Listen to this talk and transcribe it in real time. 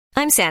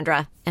I'm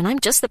Sandra, and I'm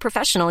just the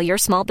professional your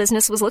small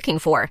business was looking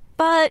for.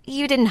 But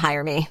you didn't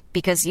hire me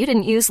because you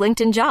didn't use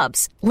LinkedIn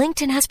Jobs.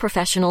 LinkedIn has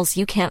professionals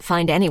you can't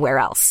find anywhere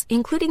else,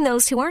 including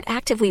those who aren't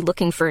actively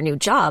looking for a new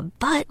job,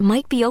 but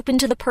might be open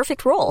to the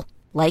perfect role,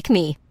 like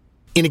me.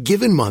 In a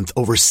given month,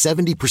 over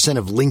 70%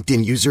 of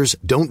LinkedIn users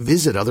don't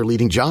visit other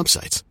leading job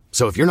sites.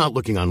 So if you're not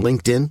looking on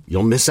LinkedIn,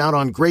 you'll miss out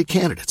on great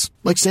candidates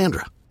like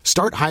Sandra.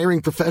 Start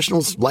hiring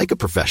professionals like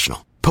a professional.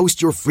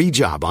 Post your free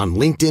job on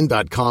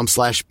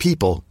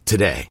linkedin.com/people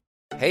today.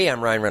 Hey,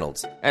 I'm Ryan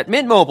Reynolds. At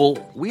Mint Mobile,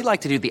 we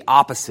like to do the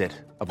opposite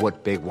of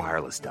what Big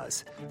Wireless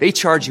does. They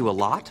charge you a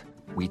lot,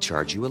 we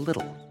charge you a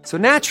little. So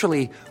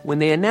naturally, when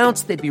they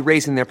announced they'd be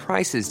raising their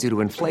prices due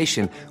to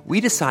inflation,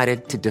 we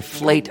decided to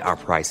deflate our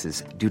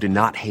prices due to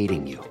not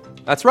hating you.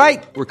 That's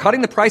right. We're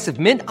cutting the price of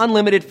Mint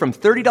Unlimited from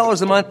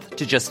 $30 a month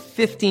to just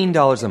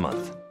 $15 a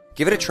month.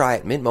 Give it a try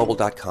at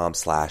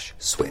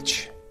mintmobile.com/switch.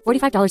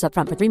 $45 up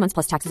front for 3 months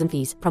plus taxes and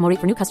fees. Promo rate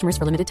for new customers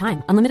for limited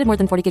time. Unlimited more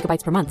than 40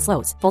 gigabytes per month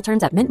slows. Full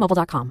terms at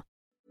mintmobile.com.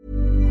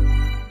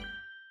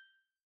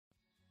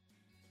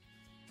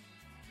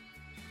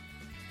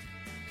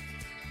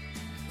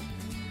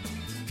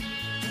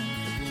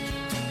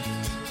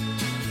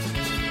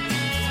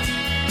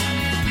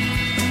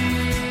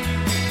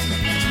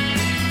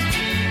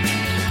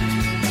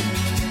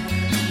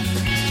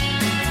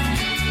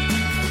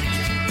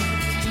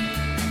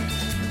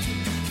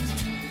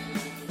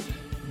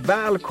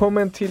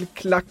 Välkommen till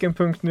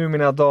Klacken.nu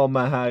mina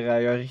damer och herrar.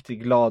 Jag är riktigt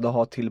glad att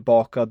ha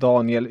tillbaka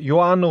Daniel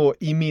Joannou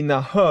i mina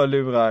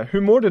hörlurar.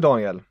 Hur mår du,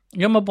 Daniel?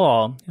 Jag mår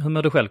bra. Hur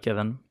mår du själv,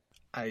 Kevin?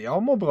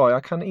 Jag mår bra,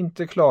 jag kan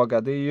inte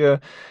klaga. Vi är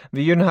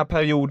ju den här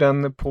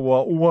perioden på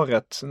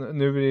året.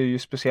 Nu är det ju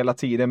speciella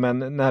tider,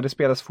 men när det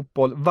spelas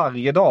fotboll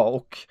varje dag.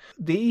 Och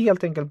det är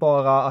helt enkelt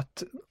bara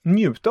att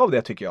njuta av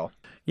det, tycker jag.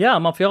 Ja,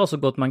 man får göra så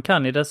gott man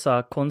kan i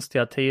dessa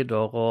konstiga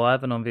tider, och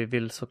även om vi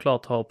vill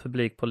såklart ha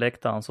publik på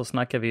läktaren så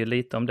snackar vi ju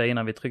lite om det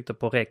innan vi tryckte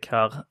på räck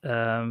här.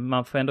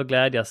 Man får ändå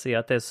glädjas i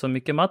att det är så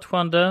mycket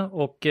matchande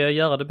och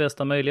göra det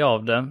bästa möjliga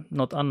av det.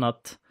 Något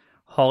annat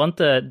har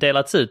inte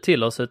delats ut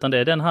till oss, utan det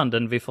är den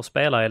handen vi får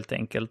spela helt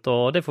enkelt,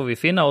 och det får vi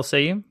finna oss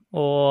i,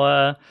 och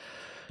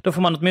då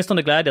får man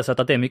åtminstone glädjas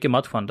att det är mycket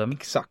matchande.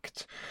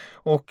 Exakt.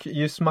 Och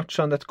just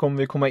matchandet kommer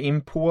vi komma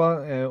in på,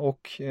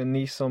 och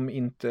ni som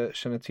inte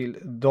känner till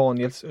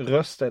Daniels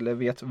röst eller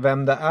vet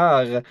vem det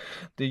är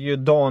ju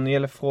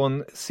Daniel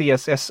från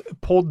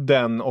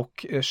CSS-podden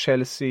och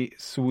Chelsea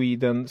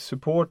Sweden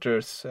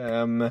Supporters.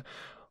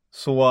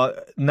 Så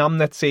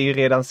namnet säger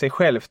redan sig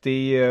självt.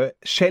 Det är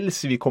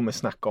Chelsea vi kommer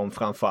snacka om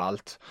framför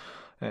allt.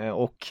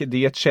 Och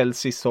det är ett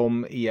Chelsea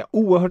som är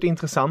oerhört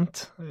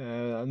intressant.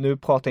 Nu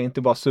pratar jag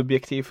inte bara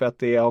subjektivt för att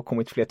det har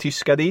kommit fler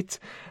tyskar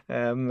dit.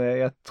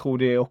 Jag tror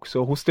det är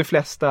också hos de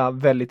flesta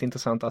väldigt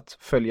intressant att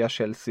följa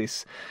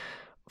Chelseas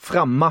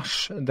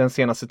frammarsch den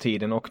senaste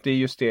tiden. Och det är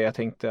just det jag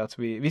tänkte att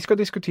vi ska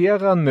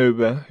diskutera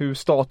nu, hur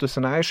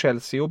statusen är i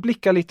Chelsea och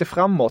blicka lite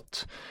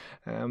framåt.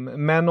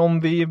 Men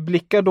om vi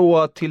blickar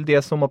då till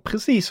det som har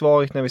precis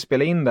varit när vi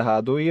spelar in det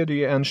här, då är det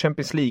ju en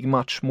Champions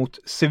League-match mot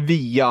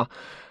Sevilla.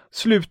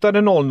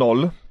 Slutade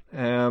 0-0,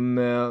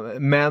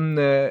 men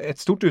ett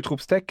stort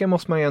utropstecken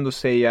måste man ju ändå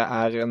säga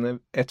är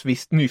ett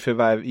visst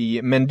nyförvärv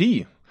i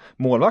Mendy,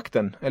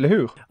 målvakten, eller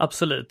hur?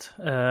 Absolut.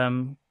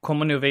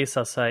 Kommer nog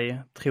visa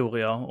sig, tror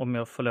jag, om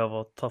jag får lov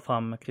att ta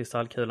fram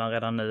kristallkulan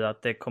redan nu,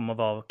 att det kommer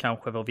vara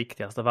kanske vår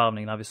viktigaste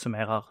värvning när vi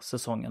summerar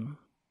säsongen.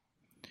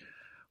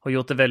 Har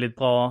gjort det väldigt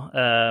bra,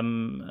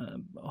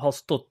 har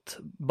stått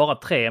bara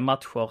 3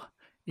 matcher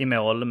i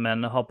mål,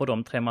 men har på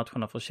de 3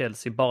 matcherna för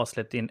Chelsea bara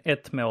släppt in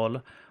 1 mål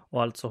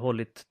och alltså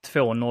hållit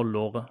 2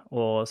 nollor,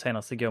 och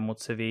senast igår mot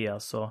Sevilla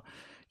så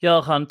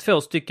gör han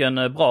 2 stycken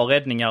bra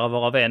räddningar,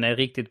 varav en är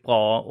riktigt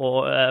bra,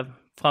 och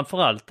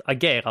framförallt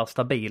agerar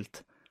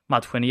stabilt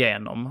matchen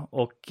igenom,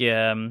 och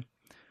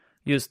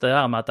just det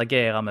här med att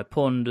agera med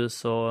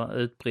pondus och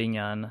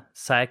utbringa en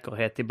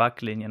säkerhet i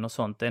backlinjen och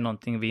sånt, det är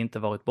någonting vi inte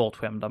varit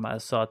bortskämda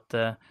med, så att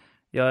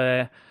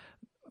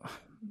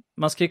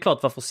man ska ju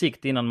klart vara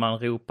försiktig innan man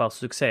ropar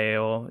succé,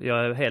 och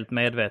jag är helt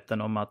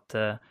medveten om att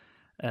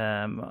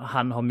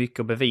han har mycket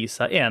att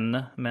bevisa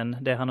än, men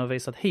det han har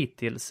visat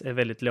hittills är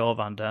väldigt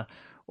lovande,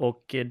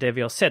 och det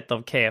vi har sett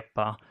av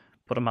Kepa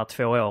på de här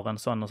 2 åren,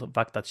 så han har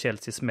vaktat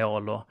Chelseas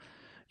mål och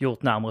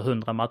gjort närmare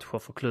 100 matcher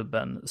för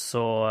klubben,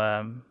 så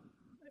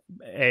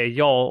är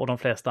jag och de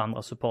flesta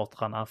andra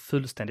supportrarna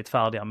fullständigt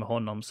färdiga med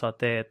honom, så att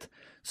det är ett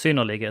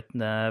synnerligen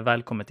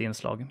välkommet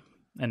inslag,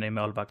 en ny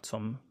målvakt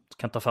som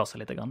kan ta för sig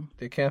lite grann.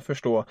 Det kan jag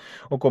förstå.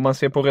 Och om man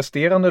ser på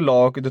resterande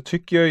lag, då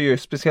tycker jag ju,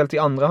 speciellt i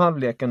andra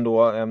halvleken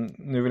då,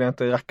 nu vill jag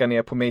inte racka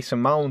ner på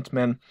Mason Mount,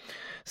 men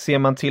ser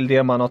man till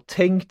det man har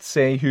tänkt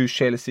sig hur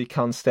Chelsea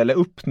kan ställa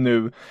upp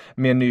nu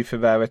med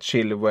nyförvärvet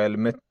Chilwell,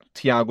 med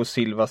Thiago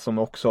Silva som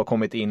också har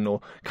kommit in,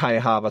 och Kai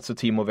Havertz och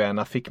Timo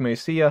Werner, fick man ju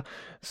se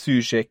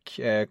Ziyech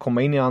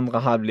komma in i andra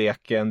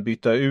halvleken,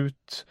 byta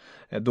ut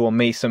då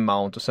Mason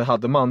Mount, och så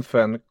hade man för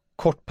en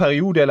kort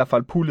period i alla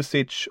fall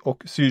Pulisic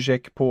och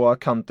Ziyech på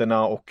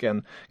kanterna och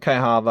en Kai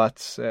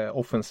Havertz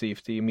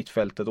offensivt i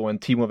mittfältet och en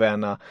Timo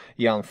Werner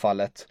i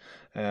anfallet.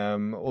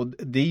 Och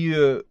det är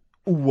ju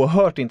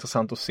oerhört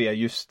intressant att se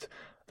just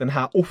den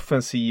här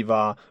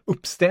offensiva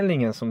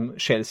uppställningen som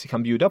Chelsea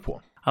kan bjuda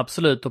på.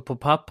 Absolut, och på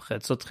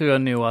pappret så tror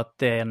jag nog att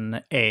den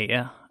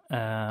är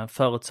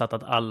förutsatt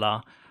att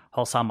alla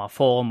har samma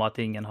form och att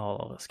ingen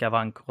har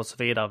skavanker och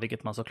så vidare,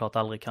 vilket man såklart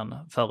aldrig kan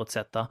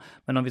förutsätta.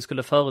 Men om vi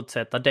skulle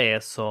förutsätta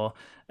det så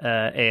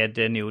är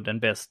det nog den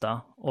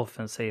bästa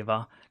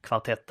offensiva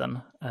kvartetten,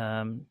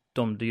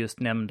 de du just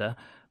nämnde.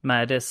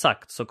 Med det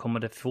sagt så kommer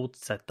det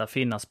fortsätta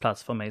finnas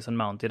plats för Mason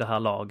Mount i det här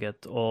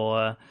laget, och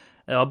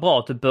ja, bra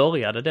att du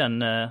började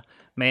den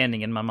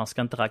meningen, men man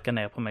ska inte racka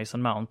ner på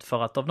Mason Mount,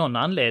 för att av någon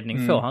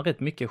anledning får han rätt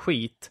mycket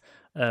skit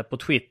på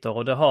Twitter,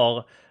 och det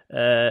har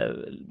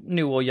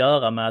nog att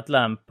göra med att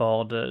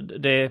Lampard,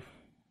 det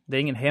är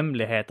ingen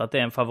hemlighet att det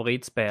är en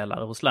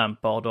favoritspelare hos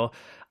Lampard, och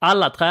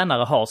alla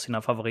tränare har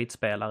sina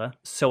favoritspelare,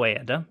 så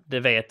är det. Det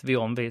vet vi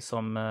om, vi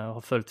som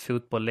har följt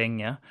fotboll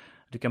länge.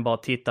 Du kan bara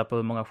titta på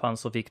hur många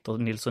chanser Victor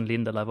Nilsson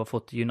Lindelöf har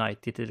fått i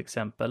United till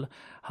exempel.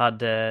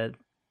 Hade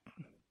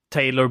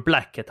Taylor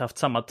Blackett haft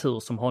samma tur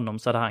som honom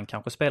så hade han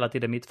kanske spelat i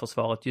det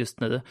mittförsvaret just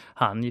nu.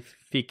 Han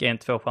fick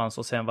 1-2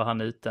 chanser, sen var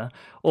han ute.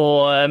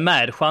 Och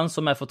med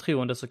chanser, med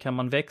förtroende, så kan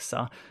man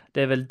växa.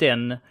 Det är väl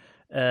den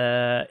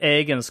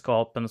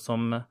egenskapen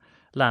som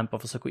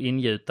Lampard försöker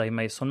ingjuta i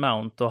Mason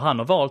Mount, och han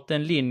har valt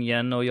den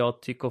linjen, och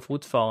jag tycker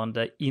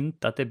fortfarande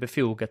inte att det är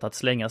befogat att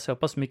slänga så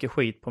pass mycket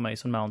skit på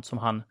Mason Mount som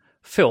han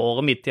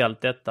får mitt i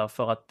allt detta,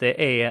 för att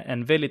det är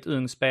en väldigt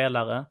ung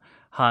spelare.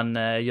 Han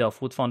gör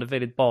fortfarande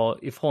väldigt bra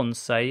ifrån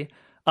sig,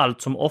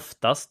 allt som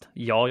oftast.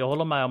 Ja, jag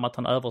håller med om att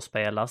han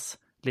överspelas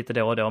lite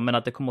då och då, men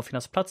att det kommer att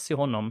finnas plats i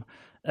honom,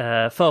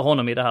 för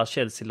honom i det här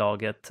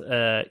Chelsea-laget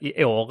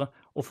i år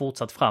och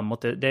fortsatt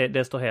framåt,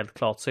 det står helt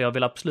klart. Så jag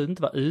vill absolut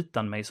inte vara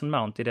utan Mason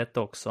Mount i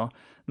detta också.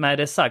 Med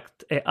det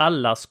sagt är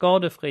alla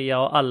skadefria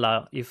och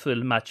alla i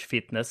full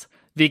matchfitness,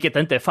 vilket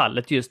inte är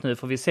fallet just nu,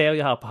 för vi ser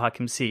ju här på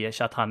Hakim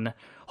Ziyech att han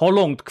har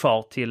långt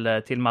kvar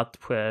till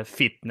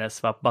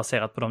matchfitness,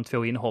 baserat på de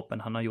 2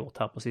 inhoppen han har gjort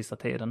här på sista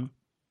tiden.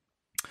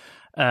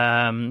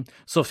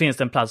 Så finns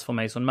det en plats för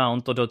Mason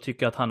Mount, och då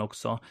tycker jag att han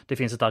också, det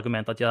finns ett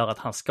argument att göra att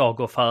han ska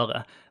gå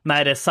före.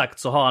 Med det sagt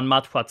så har han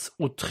matchats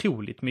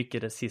otroligt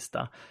mycket de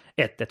sista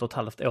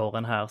 1,5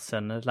 åren här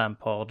sedan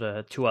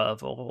Lampard tog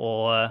över,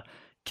 och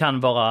kan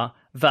vara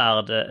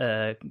värd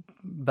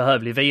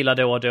behövlig vila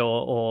då och då,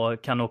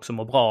 och kan också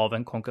må bra av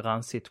en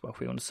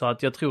konkurrenssituation. Så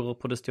att jag tror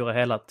på det stora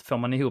hela att får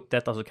man ihop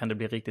detta så kan det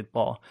bli riktigt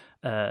bra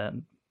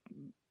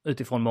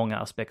utifrån många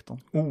aspekter.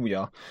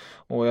 Ja,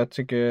 och jag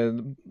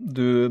tycker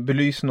du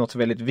belyser något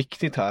väldigt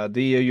viktigt här.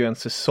 Det är ju en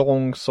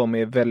säsong som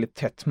är väldigt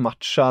tätt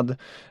matchad.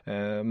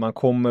 Man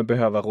kommer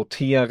behöva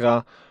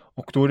rotera,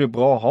 och då är det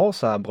bra att ha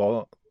så här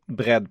bra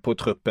bredd på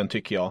truppen,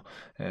 tycker jag.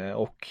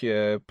 Och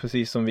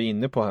precis som vi är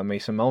inne på här,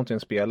 Mason Mount är en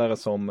spelare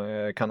som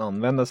kan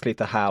användas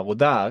lite här och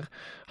där.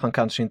 Han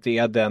kanske inte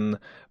är den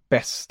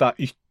bästa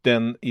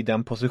ytten i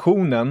den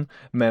positionen,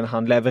 men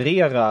han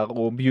levererar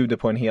och bjuder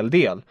på en hel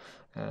del.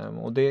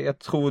 Och jag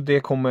tror det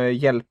kommer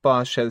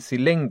hjälpa Chelsea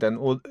i längden.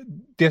 Och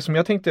det som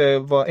jag tänkte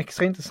var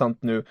extra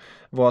intressant nu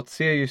var att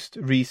se just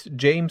Reece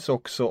James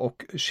också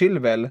och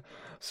Chilwell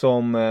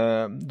som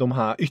de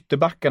här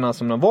ytterbackarna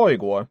som de var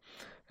igår.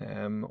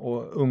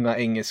 Och unga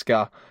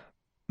engelska.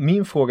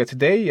 Min fråga till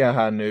dig är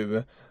här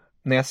nu,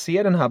 när jag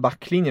ser den här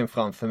backlinjen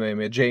framför mig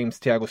med James,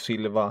 Thiago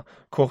Silva,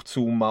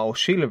 Kortzuma och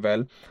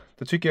Chilwell,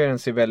 då tycker jag den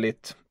ser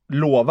väldigt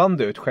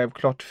lovande ut.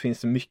 Självklart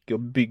finns det mycket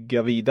att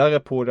bygga vidare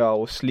på det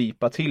och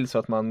slipa till så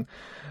att man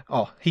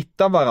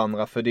hittar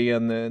varandra, för det är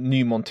en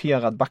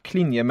nymonterad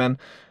backlinje. Men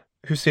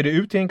hur ser det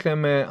ut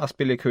egentligen med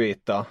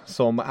Azpilicueta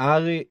som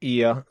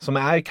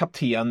är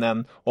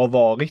kaptenen och har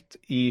varit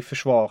i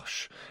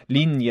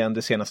försvarslinjen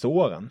de senaste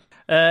åren?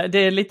 Det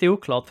är lite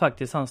oklart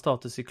faktiskt, hans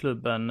status i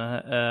klubben.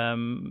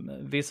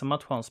 Vissa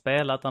matcher har han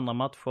spelat, andra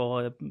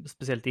matcher,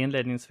 speciellt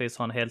inledningsvis,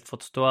 har han helt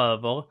fått stå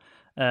över.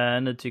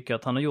 Nu tycker jag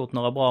att han har gjort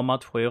några bra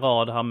matcher i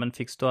rad här, men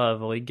fick stå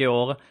över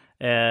igår.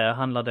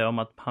 Handlade om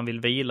att han vill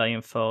vila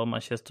inför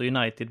Manchester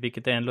United,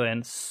 vilket är ändå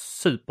en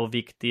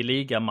superviktig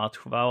ligamatch.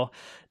 Och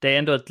det är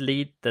ändå ett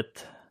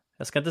litet,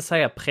 jag ska inte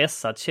säga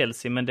pressat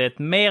Chelsea, men det är ett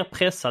mer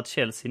pressat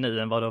Chelsea nu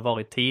än vad det har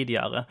varit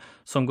tidigare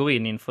som går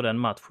in inför den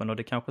matchen. Och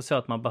det är kanske så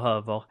att man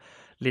behöver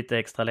lite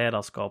extra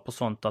ledarskap och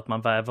sånt, att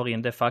man väver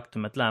in det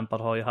faktumet.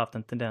 Lampard har ju haft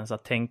en tendens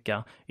att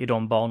tänka i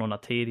de banorna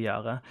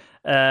tidigare.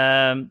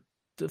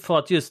 För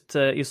att just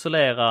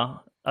isolera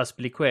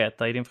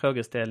Azpilicueta i din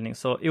frågeställning,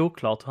 så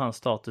oklart hur hans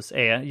status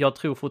är. Jag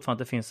tror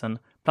fortfarande att det finns en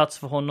plats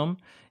för honom.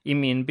 I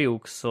min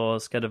bok så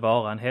ska det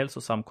vara en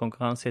hälsosam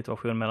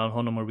konkurrenssituation mellan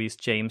honom och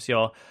Reece James.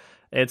 Jag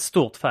är ett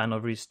stort fan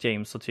av Reece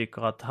James och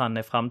tycker att han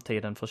är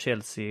framtiden för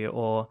Chelsea,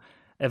 och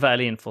är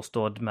väl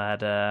införstådd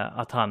med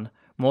att han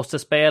måste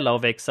spela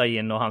och växa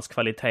in och hans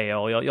kvaliteter.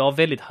 Och jag har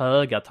väldigt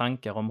höga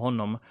tankar om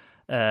honom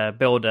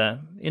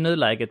både i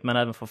nuläget men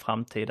även för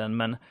framtiden.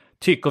 Men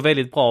tycker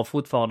väldigt bra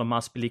fortfarande om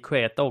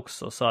Azpilicueta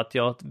också, så att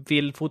jag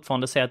vill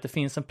fortfarande säga att det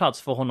finns en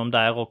plats för honom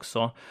där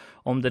också.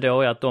 Om det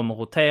då är att de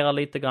roterar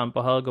lite grann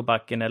på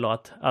högerbacken eller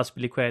att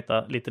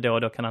Azpilicueta lite då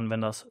och då kan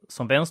användas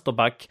som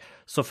vänsterback,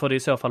 så får det i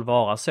så fall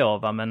vara så,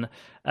 va? Men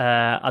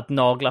att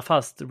nagla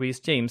fast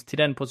Reece James till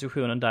den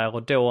positionen där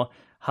och då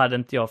hade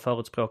inte jag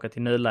förespråkat i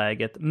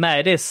nuläget.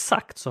 Med det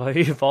sagt så har jag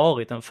ju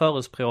varit en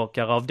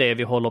förespråkare av det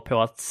vi håller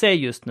på att se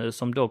just nu,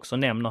 som du också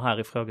nämner här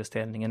i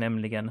frågeställningen,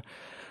 nämligen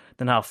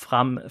den här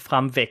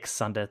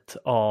framväxandet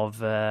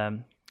av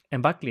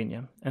en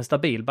backlinje, en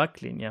stabil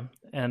backlinje,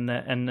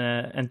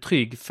 en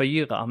trygg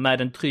fyra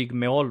med en trygg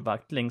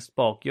målvakt längst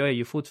bak. Jag är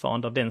ju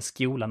fortfarande av den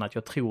skolan att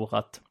jag tror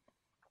att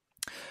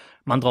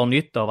man drar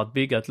nytta av att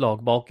bygga ett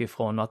lag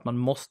bakifrån och att man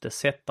måste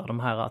sätta de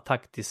här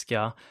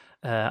taktiska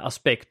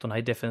aspekterna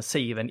i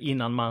defensiven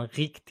innan man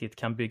riktigt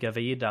kan bygga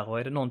vidare. Och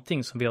är det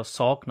någonting som vi har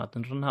saknat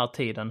under den här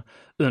tiden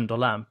under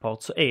Lampard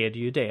så är det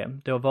ju det.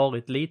 Det har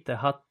varit lite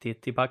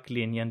hattigt i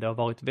backlinjen, det har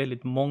varit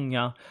väldigt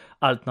många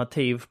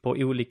alternativ på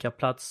olika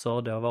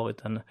platser, det har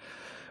varit en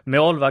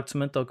målvakt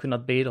som inte har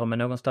kunnat bidra med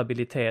någon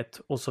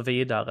stabilitet och så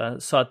vidare.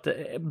 Så att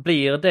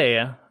blir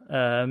det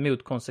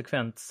mot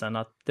konsekvensen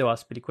att då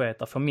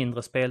Azpilicueta får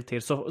mindre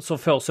speltid så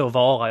får så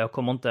vara. Jag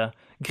kommer inte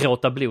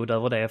gråta blod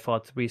över det för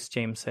att Reece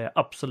James är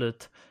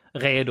absolut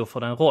redo för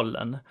den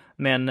rollen.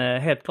 Men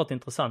helt klart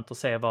intressant att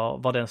se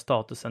vad den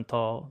statusen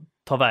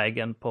tar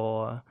vägen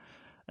på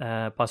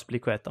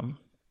Azpilicueta.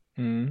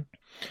 Mm.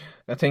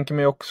 Jag tänker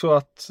mig också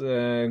att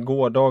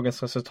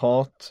gårdagens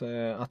resultat,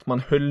 att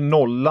man höll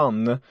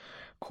nollan,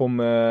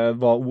 kommer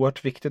vara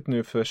oerhört viktigt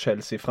nu för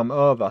Chelsea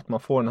framöver, att man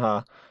får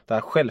det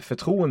här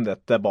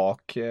självförtroendet där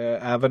bak,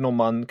 även om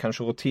man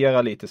kanske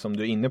roterar lite som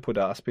du är inne på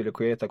där.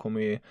 Azpilicueta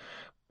kommer ju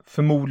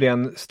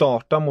förmodligen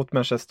starta mot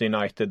Manchester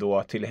United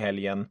då till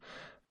helgen.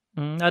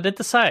 Ja, det är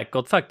inte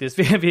säkert faktiskt.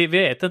 Vi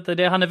vet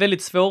inte. Han är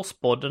väldigt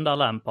svårspådd, den där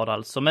Lampard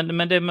alltså.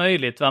 Men det är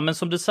möjligt, va? Men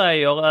som du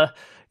säger,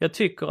 jag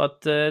tycker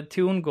att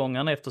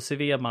tongångarna efter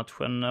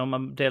Sevilla-matchen, om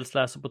man dels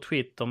läser på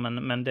Twitter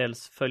men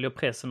dels följer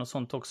pressen och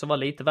sånt också, var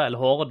lite väl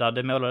hårda.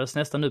 Det målades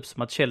nästan upp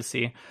som att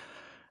Chelsea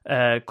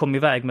kom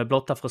iväg med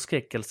blotta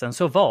förskräckelsen.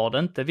 Så var det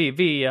inte.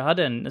 Vi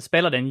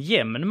spelade en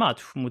jämn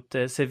match mot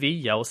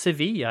Sevilla, och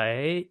Sevilla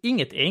är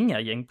inget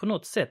ängagäng på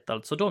något sätt.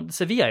 Alltså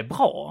Sevilla är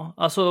bra.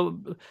 Alltså,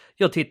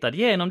 jag tittade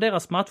igenom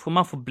deras matcher.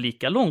 Man får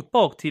blicka långt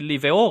bak till i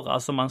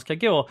våras, så man ska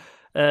gå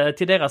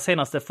till deras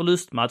senaste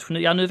förlustmatch.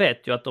 Ja, nu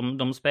vet jag att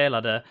de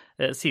spelade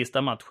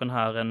sista matchen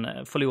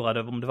här, förlorade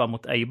om det var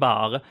mot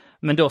Eibar.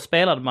 Men då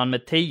spelade man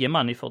med 10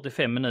 man i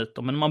 45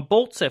 minuter. Men om man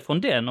bortser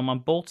från den, om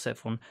man bortser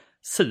från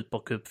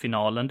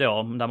Supercupfinalen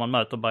då, där man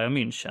möter Bayern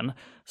München,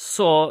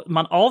 så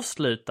man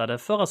avslutade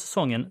förra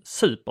säsongen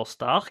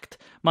superstarkt.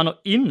 Man har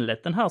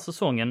inlett den här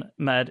säsongen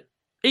med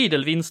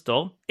idel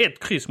vinster,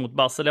 ett kryss mot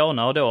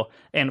Barcelona och då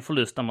en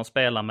förlust när man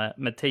spelar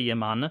med 10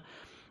 man.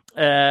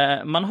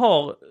 Man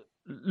har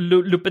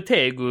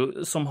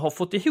Lopetegui som har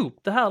fått ihop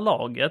det här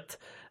laget.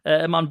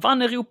 Man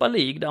vann Europa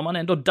League där man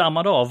ändå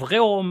dammade av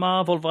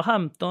Roma,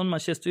 Wolverhampton,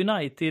 Manchester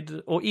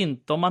United och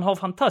Inter. Man har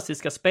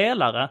fantastiska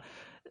spelare.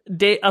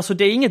 Det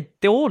är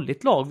inget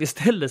dåligt lag vi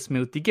ställdes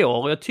mot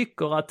igår, och jag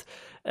tycker att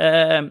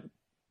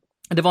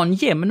det var en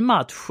jämn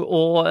match,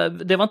 och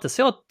det var inte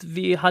så att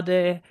vi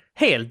hade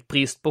helt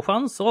brist på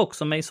chanser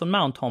också. Mason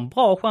Mount har en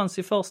bra chans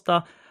i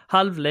första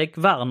halvlek,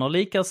 Werner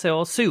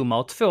likaså, Zuma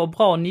och 2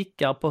 bra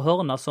nickar på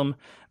hörna som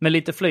med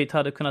lite flyt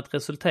hade kunnat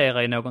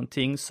resultera i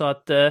någonting. Så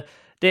att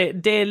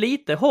det är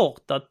lite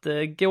hårt att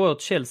gå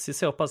åt Chelsea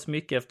så pass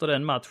mycket efter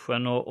den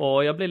matchen,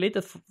 och jag blir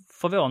lite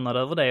förvånad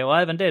över det. Och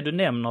även det du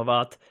nämner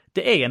var att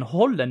det är en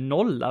hållen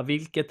nolla,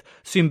 vilket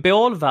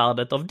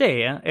symbolvärdet av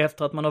det,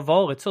 efter att man har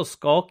varit så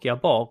skakiga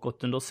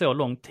bakåt under så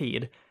lång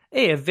tid,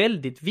 är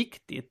väldigt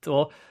viktigt.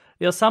 Och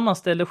jag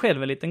sammanställde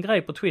själv en liten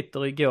grej på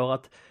Twitter igår,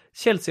 att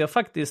Chelsea har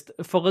faktiskt,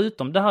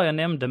 förutom det här jag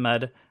nämnde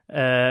med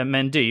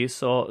Mendy,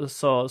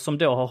 som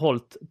då har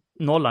hållit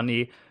nollan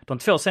i de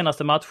 2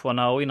 senaste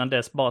matcherna och innan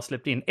dess bara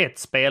släppt in 1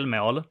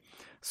 spelmål,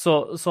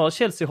 så har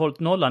Chelsea hållit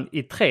nollan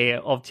i 3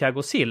 av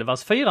Thiago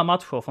Silvas 4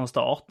 matcher från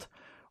start.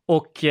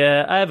 Och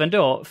även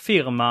då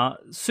firma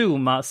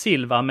Zuma,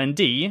 Silva,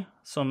 Mendy,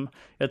 som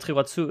jag tror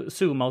att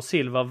Zuma och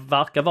Silva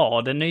verkar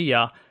vara det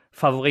nya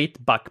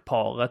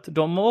favoritbackparet.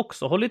 De har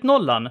också hållit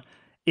nollan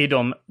i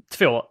de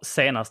 2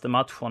 senaste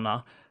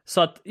matcherna.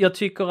 Så att jag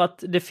tycker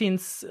att det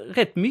finns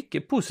rätt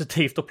mycket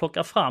positivt att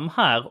plocka fram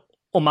här,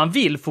 om man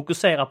vill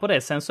fokusera på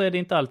det. Sen så är det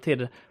inte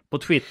alltid på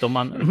Twitter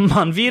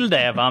man vill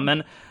det,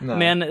 va?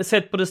 Men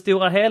sett på det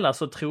stora hela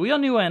så tror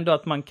jag nog ändå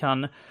att man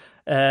kan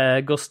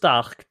gå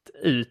starkt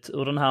ut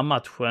ur den här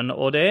matchen,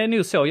 och det är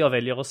nog så jag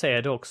väljer att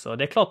se det också.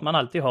 Det är klart man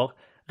alltid har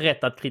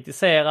rätt att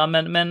kritisera,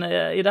 men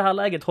i det här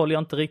läget håller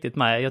jag inte riktigt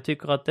med. Jag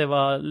tycker att det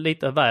var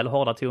lite väl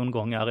hårda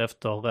tongångar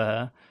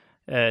efter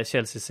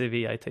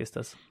Chelsea-Sevilla i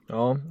tisdags.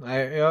 Ja,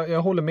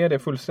 jag håller med dig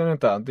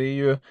fullständigt där. Det är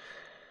ju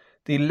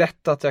det är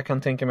lätt att jag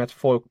kan tänka mig att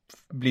folk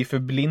blir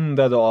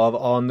förblindade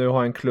av nu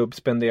har en klubb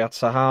spenderat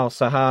så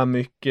här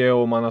mycket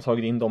och man har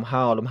tagit in de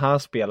här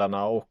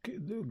spelarna och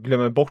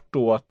glömmer bort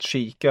då att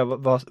kika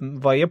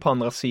vad är på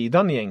andra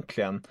sidan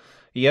egentligen?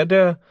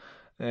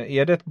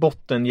 Är det ett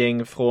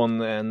bottengäng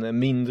från en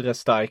mindre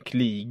stark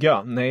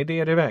liga? Nej, det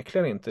är det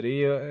verkligen inte.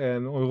 Det är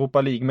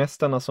Europa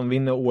League-mästarna som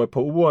vinner år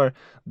på år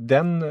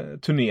den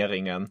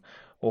turneringen.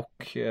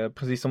 Och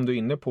precis som du är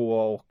inne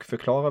på och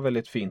förklarar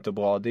väldigt fint och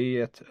bra, det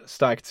är ett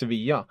starkt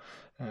Sevilla.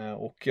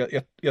 Och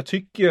jag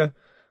tycker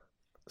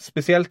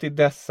speciellt i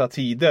dessa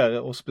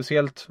tider och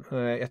speciellt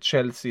ett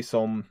Chelsea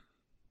som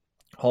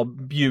har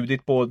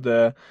bjudit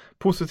både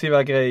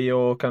positiva grejer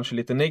och kanske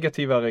lite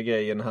negativare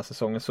grejer den här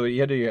säsongen, så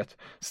är det ju ett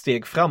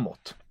steg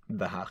framåt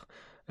det här.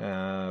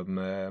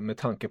 Med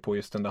tanke på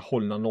just den där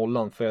hållna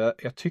nollan. För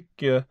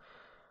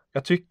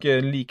jag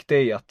tycker likt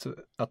dig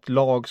att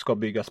lag ska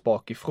byggas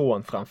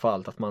bakifrån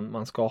framförallt. Att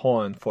man ska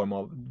ha en form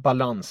av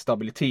balans,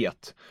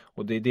 stabilitet.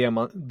 Och det är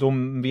det då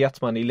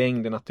vet man i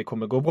längden att det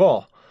kommer gå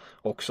bra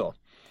också.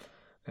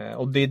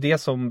 Och det är det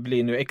som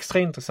blir nu extra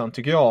intressant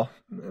tycker jag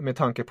med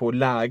tanke på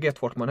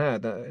läget vart man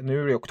är.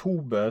 Nu är det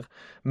oktober,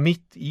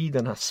 mitt i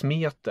den här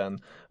smeten.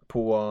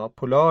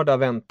 På lördag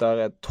väntar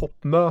ett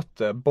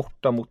toppmöte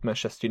borta mot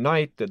Manchester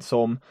United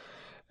som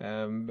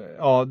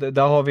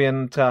där har vi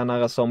en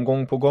tränare som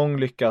gång på gång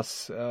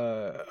lyckas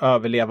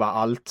överleva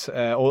allt.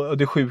 Och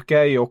det sjuka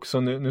är ju också,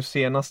 nu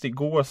senast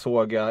igår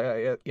såg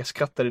jag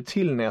skrattade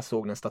till när jag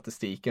såg den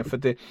statistiken. För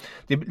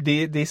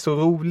det är så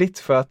roligt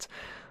för att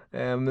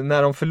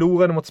när de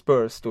förlorade mot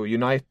Spurs då,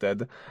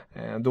 United,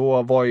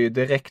 då var ju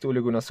direkt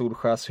Ole Gunnar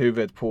Solskjärs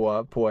huvud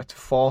på ett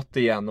fat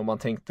igen och man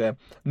tänkte,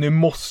 nu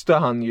måste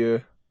han ju,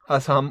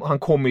 alltså han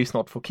kommer ju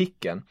snart få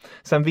kicken.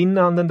 Sen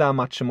vinner han den där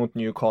matchen mot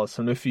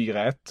Newcastle med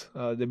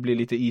 4-1. Det blir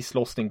lite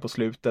islossning på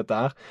slutet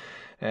där.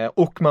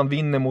 Och man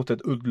vinner mot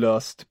ett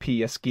uddlöst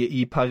PSG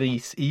i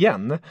Paris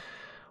igen.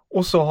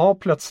 Och så har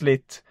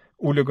plötsligt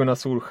Ole Gunnar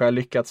Solskjær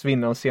lyckats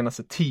vinna de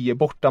senaste 10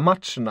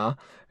 bortamatcherna.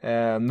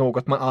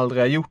 Något man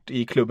aldrig har gjort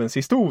i klubbens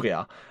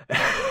historia.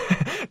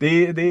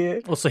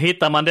 Och så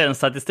hittar man den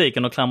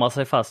statistiken och klamrar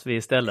sig fast vid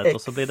istället. Exakt.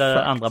 Och så blir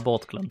det andra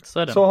bortglömt. Så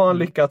är det. Så har han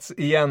lyckats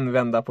igen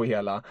vända på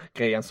hela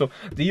grejen. Så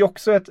det är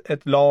också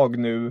ett lag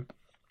nu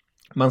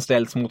man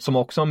ställs mot som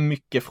också har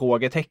mycket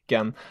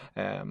frågetecken.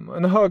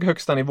 En hög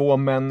högsta nivå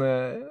men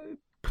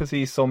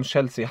precis som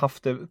Chelsea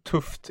haft det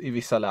tufft i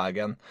vissa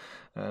lägen.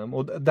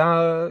 Och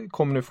där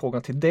kommer nu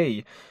frågan till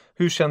dig.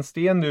 Hur känns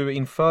det nu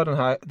inför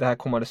det här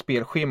kommande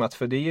spelschemat?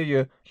 För det är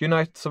ju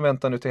United som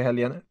väntar nu till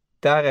helgen.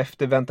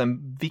 Därefter väntar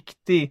en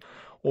viktig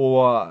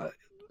och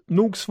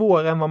nog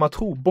svårare än vad man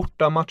tror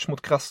borta match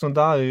mot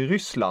Krasnodar i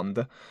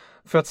Ryssland.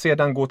 För att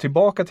sedan gå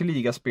tillbaka till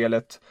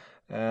ligaspelet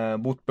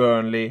mot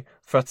Burnley.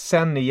 För att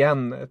sen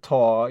igen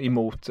ta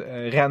emot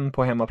Rennes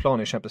på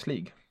hemmaplan i Champions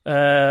League.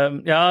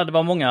 Ja, det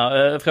var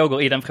många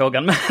frågor i den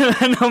frågan.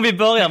 Men om vi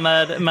börjar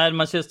med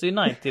Manchester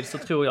United så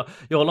tror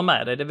jag håller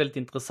med dig, det är väldigt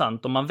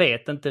intressant och man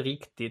vet inte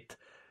riktigt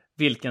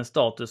vilken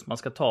status man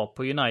ska ta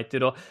på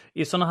United. Och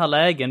i sådana här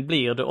lägen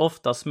blir det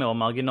ofta små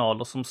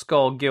marginaler som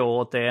ska gå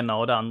åt det ena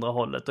och det andra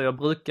hållet. Och jag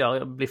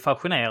brukar bli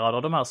fascinerad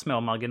av de här små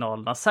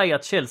marginalerna. Säg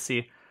att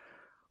Chelsea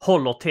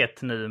håller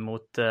tätt nu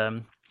mot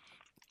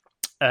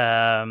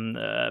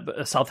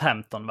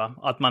Southampton, va?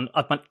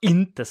 Att man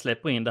inte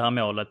släpper in det här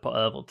målet på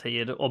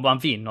övertid och man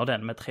vinner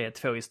den med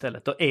 3-2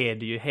 istället. Då är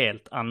det ju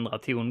helt andra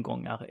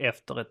tongångar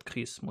efter ett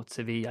kryss mot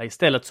Sevilla.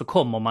 Istället så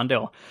kommer man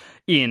då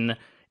in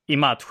i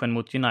matchen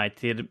mot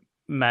United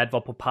med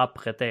vad på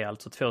pappret är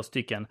alltså 2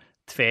 stycken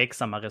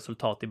tveksamma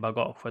resultat i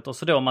bagaget. Och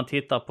så då om man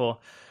tittar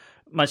på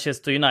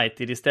Manchester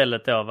United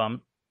istället då, va?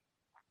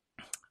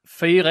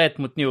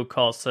 4-1 mot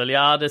Newcastle.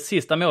 Ja, det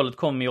sista målet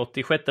kom i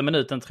 86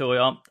 minuten tror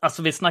jag.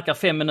 Alltså vi snackar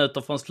 5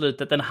 minuter från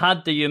slutet. Den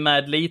hade ju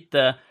med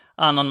lite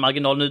annan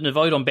marginal. Nu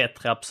var ju de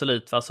bättre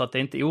absolut, va? Så att det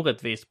är inte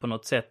orättvist på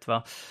något sätt,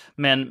 va?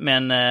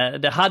 Men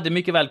det hade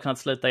mycket väl kunnat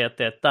sluta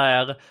 1-1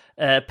 där.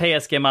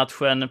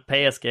 PSG-matchen,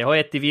 PSG har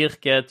 1 i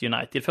virket,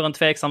 United får en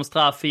tveksam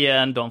straff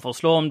igen, de får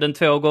slå om den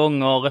 2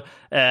 gånger,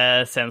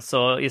 sen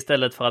så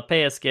istället för att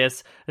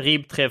PSGs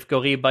ribbträff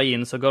går ribba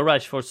in så går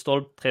Rashfords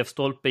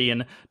stolpe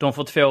in, de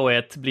får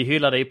 2-1, blir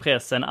hyllade i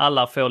pressen,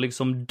 alla får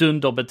liksom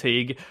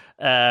dunderbetyg.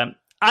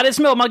 Det är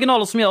små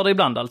marginaler som gör det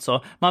ibland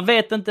alltså. Man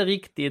vet inte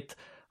riktigt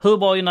hur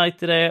bra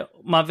United är,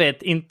 man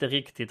vet inte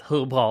riktigt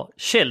hur bra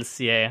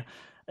Chelsea är.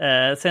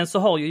 Sen så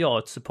har ju jag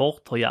ett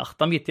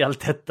supporterhjärta mitt i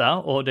allt detta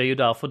och det är ju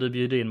därför du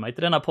bjuder in mig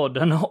till denna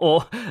podden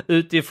och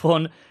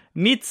utifrån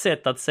mitt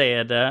sätt att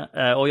se det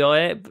och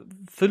jag är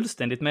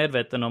fullständigt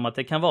medveten om att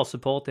det kan vara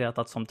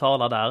supporterhjärtat som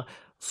talar där,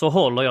 så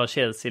håller jag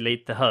Chelsea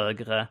lite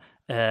högre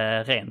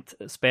rent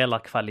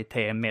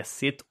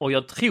spelarkvalitetmässigt och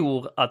jag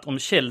tror att om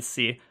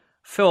Chelsea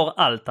får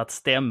allt att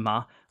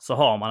stämma så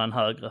har man en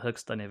högre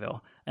högsta nivå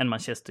än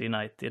Manchester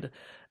United.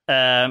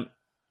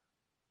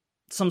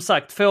 Som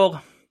sagt, får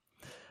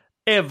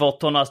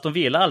Everton och Aston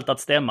Villa allt att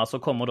stämma så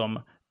kommer de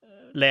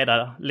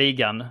leda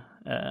ligan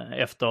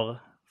efter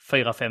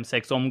 4, 5,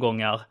 6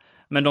 omgångar.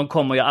 Men de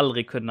kommer ju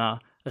aldrig kunna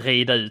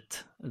rida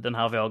ut den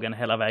här vågen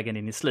hela vägen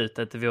in i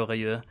slutet. Det vore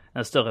ju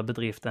en större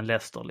bedrift än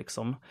Leicester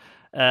liksom.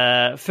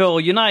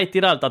 Får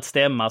United allt att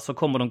stämma så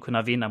kommer de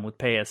kunna vinna mot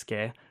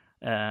PSG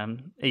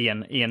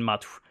i en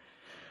match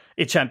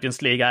i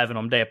Champions League, även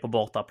om det är på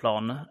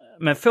bortaplan.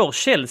 Men får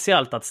Chelsea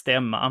allt att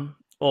stämma,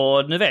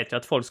 och nu vet jag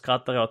att folk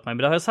skrattar åt mig,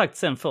 men det har jag sagt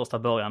sen första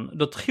början,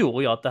 då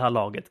tror jag att det här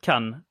laget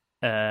kan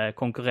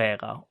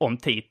konkurrera om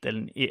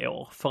titeln i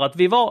år. För att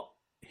vi var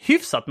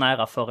hyfsat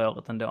nära förra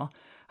året ändå.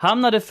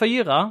 Hamnade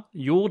 4,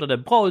 gjorde det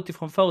bra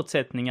utifrån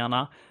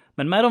förutsättningarna,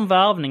 men med de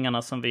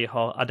värvningarna som vi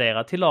har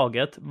adderat till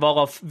laget,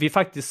 varav vi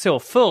faktiskt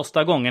såg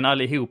första gången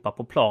allihopa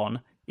på plan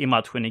i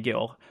matchen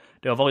igår.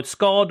 Det har varit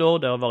skador,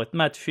 det har varit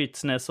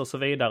matchfitness och så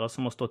vidare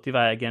som har stått i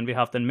vägen. Vi har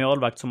haft en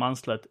målvakt som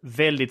anslöt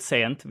väldigt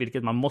sent,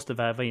 vilket man måste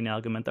väva in i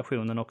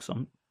argumentationen också.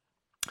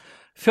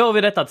 Får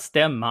vi detta att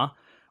stämma,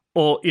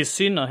 och i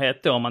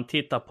synnerhet då om man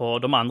tittar på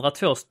de andra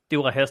 2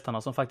 stora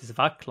hästarna som faktiskt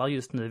vacklar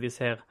just nu. Vi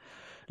ser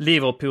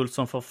Liverpool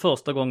som för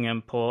första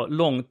gången på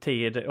lång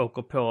tid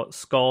åker på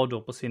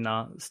skador på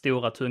sina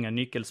stora tunga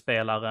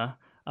nyckelspelare.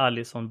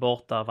 Alisson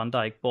borta, Van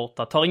Dijk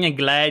borta. Tar ingen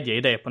glädje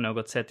i det på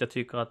något sätt. Jag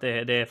tycker att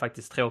det är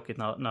faktiskt tråkigt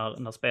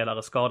när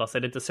spelare skadar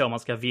sig. Det är inte så man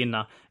ska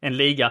vinna en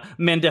liga.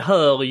 Men det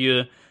hör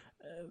ju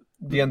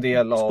det är en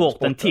del av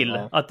sporten till.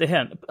 Ja. Att det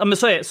händer. Ja, men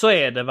så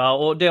är det, va?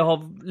 Och det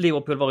har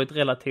Liverpool varit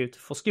relativt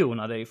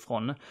förskonade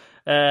ifrån.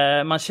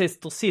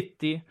 Manchester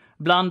City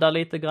blandar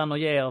lite grann och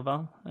ger,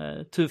 va?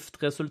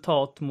 Tufft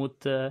resultat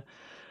mot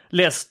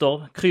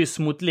Leicester, kryss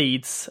mot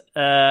Leeds.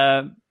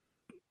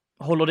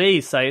 Håller det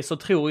i sig så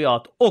tror jag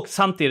att, och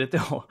samtidigt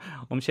då,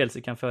 om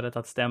Chelsea kan få det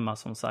att stämma,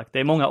 som sagt. Det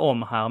är många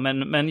om här,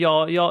 men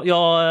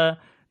jag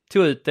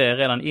tog ut det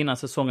redan innan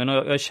säsongen, och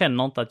jag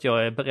känner inte att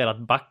jag är beredd att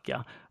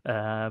backa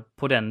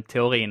på den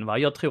teorin, va?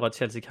 Jag tror att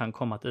Chelsea kan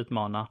komma att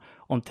utmana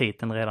om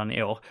titeln redan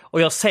i år.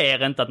 Och jag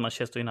ser inte att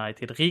Manchester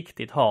United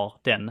riktigt har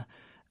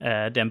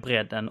den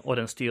bredden och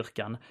den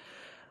styrkan.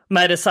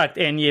 Med det sagt,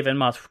 en given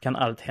match kan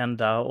allt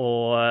hända,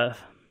 och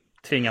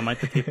tvingar man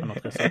inte tippa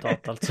något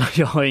resultat. Alltså,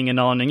 jag har ingen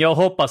aning. Jag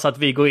hoppas att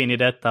vi går in i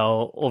detta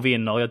och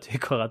vinner. Jag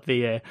tycker att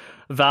vi är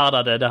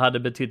värdade. Det hade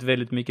betytt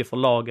väldigt mycket för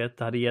laget.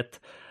 Det hade gett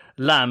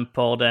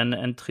Lampard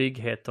en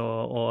trygghet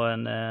och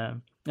en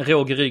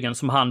råg i ryggen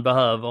som han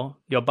behöver.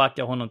 Jag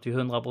backar honom till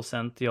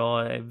 100%.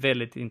 Jag är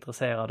väldigt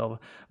intresserad av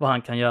vad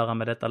han kan göra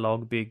med detta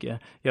lagbygge.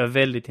 Jag är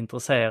väldigt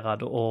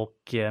intresserad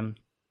och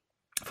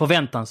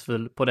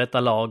förväntansfull på detta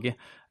lag,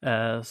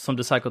 som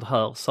du säkert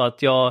hör. Så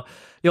att jag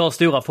har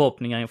stora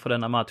förhoppningar inför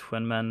denna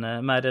matchen,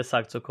 men med det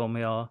sagt så kommer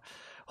jag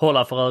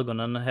hålla för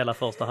ögonen hela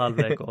första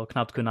halvlek och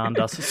knappt kunna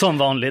andas som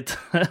vanligt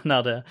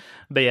när det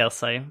beger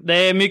sig.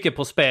 Det är mycket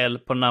på spel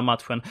på den här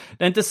matchen.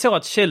 Det är inte så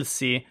att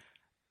Chelsea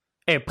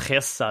är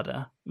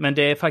pressade, men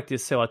det är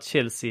faktiskt så att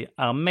Chelsea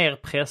är mer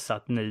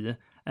pressat nu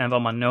än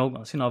vad man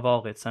någonsin har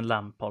varit sedan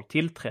Lampard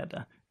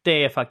tillträdde.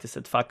 Det är faktiskt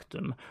ett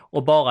faktum,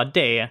 och bara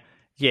det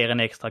ger en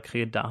extra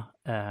krydda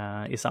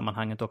i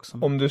sammanhanget också.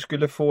 Om du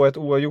skulle få ett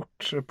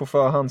oavgjort på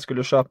förhand, skulle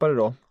du köpa det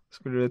då?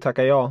 Skulle du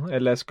tacka ja?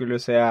 Eller skulle du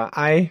säga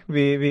nej,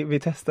 vi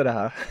testar det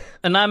här?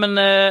 Nej, men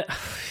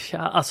ja,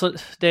 alltså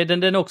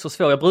den är också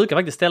svår. Jag brukar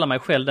faktiskt ställa mig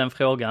själv den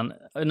frågan.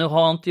 Nu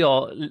har inte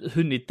jag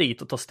hunnit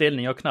dit och ta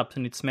ställning. Jag har knappt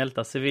hunnit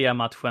smälta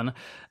Sevilla-matchen.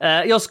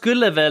 Jag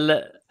skulle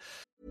väl...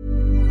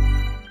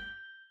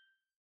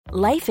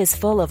 Life is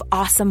full of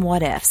awesome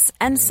what-ifs,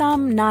 and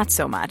some not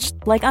so much,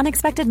 like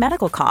unexpected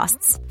medical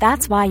costs.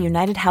 That's why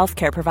United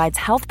Healthcare provides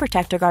Health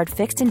Protector Guard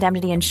fixed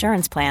indemnity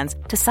insurance plans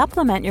to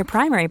supplement your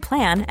primary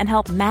plan and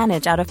help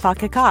manage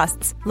out-of-pocket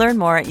costs. Learn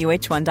more at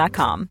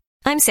uh1.com.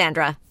 I'm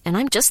Sandra, and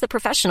I'm just the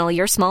professional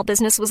your small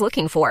business was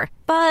looking for.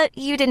 But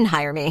you didn't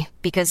hire me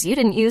because you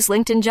didn't use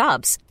LinkedIn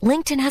Jobs.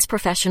 LinkedIn has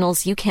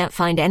professionals you can't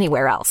find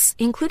anywhere else,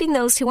 including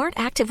those who aren't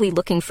actively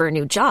looking for a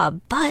new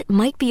job, but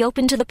might be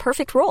open to the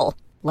perfect role,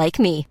 like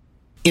me.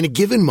 In a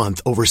given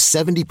month, over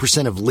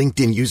 70% of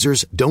LinkedIn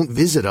users don't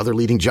visit other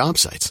leading job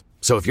sites.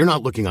 So if you're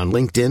not looking on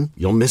LinkedIn,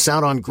 you'll miss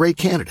out on great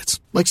candidates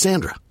like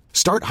Sandra.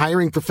 Start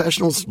hiring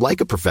professionals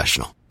like a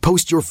professional.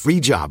 Post your free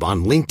job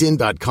on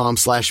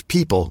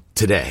linkedin.com/people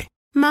today.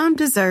 Mom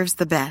deserves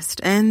the best,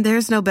 and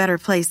there's no better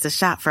place to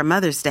shop for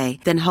Mother's Day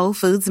than Whole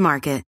Foods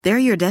Market.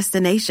 They're your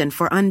destination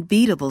for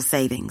unbeatable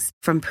savings,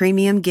 from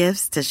premium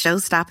gifts to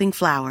show-stopping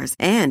flowers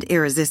and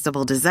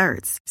irresistible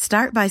desserts.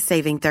 Start by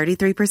saving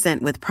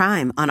 33% with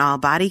Prime on all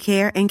body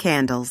care and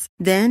candles.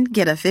 Then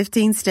get a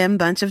 15-stem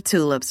bunch of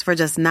tulips for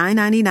just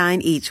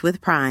 $9.99 each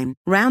with Prime.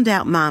 Round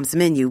out Mom's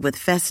menu with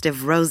festive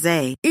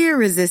rosé,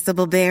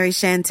 irresistible berry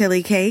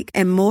chantilly cake,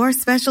 and more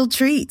special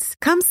treats.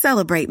 Come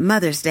celebrate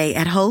Mother's Day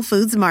at Whole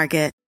Foods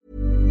Market.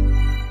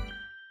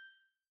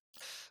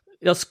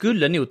 Jag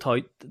skulle nog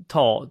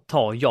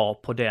ta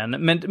ja på den,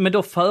 men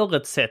då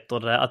förutsätter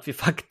det att vi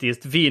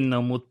faktiskt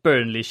vinner mot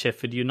Burnley,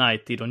 Sheffield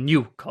United och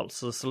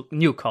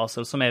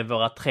Newcastle som är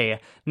våra 3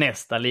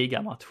 nästa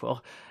ligamatcher.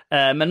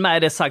 Men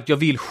med det sagt, jag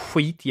vill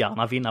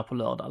skitgärna vinna på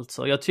lördag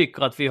alltså. Jag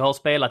tycker att vi har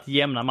spelat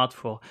jämna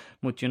matcher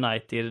mot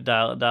United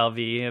där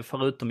vi,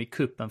 förutom i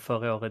kuppen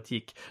förra året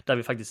där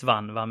vi faktiskt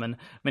vann, va?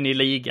 Men i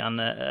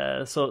ligan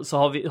så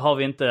har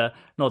vi inte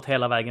nått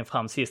hela vägen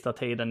fram sista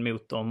tiden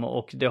mot dem,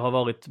 och det har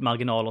varit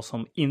marginaler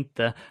som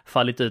inte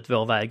fallit ut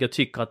vår väg. Jag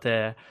tycker att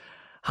det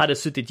hade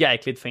suttit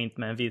jäkligt fint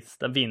med en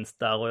vinst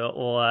där,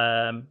 och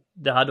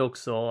det hade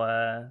också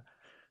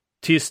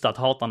tystat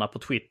hatarna på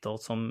Twitter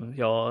som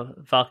jag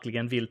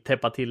verkligen vill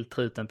täppa till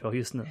truten på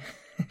just nu.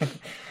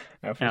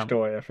 Jag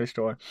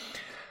förstår.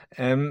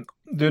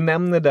 Du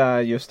nämner där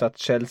just att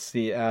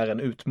Chelsea är en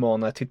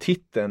utmanare till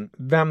titeln.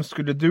 Vem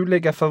skulle du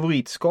lägga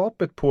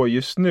favoritskapet på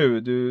just nu?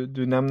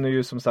 Du nämner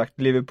ju som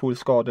sagt Liverpools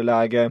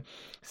skadeläge,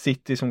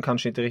 City som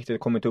kanske inte riktigt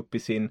kommit upp i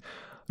sin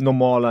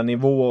normala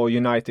nivå och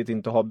United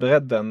inte har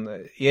bredden.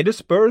 Är det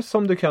Spurs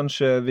som du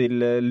kanske vill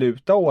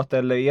luta åt,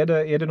 eller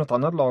är det något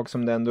annat lag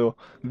som du ändå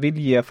vill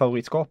ge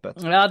favoritskapet?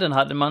 Ja,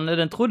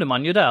 den trodde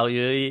man ju där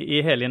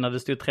i helgen när det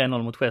stod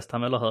 3-0 mot West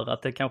Ham, eller hur?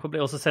 Att det kanske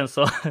blir, och så sen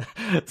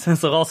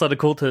så rasade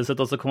korthuset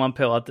och så kom man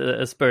på att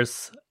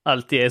Spurs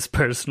alltid är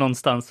Spurs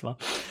någonstans, va?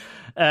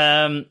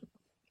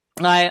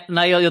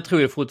 Nej, jag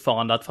tror ju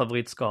fortfarande att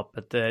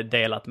favoritskapet är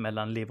delat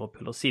mellan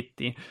Liverpool och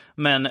City.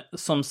 Men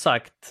som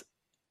sagt,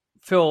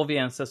 får vi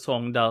en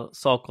säsong där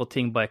saker och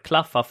ting börjar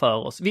klaffa för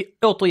oss.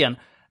 Återigen,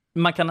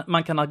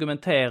 man kan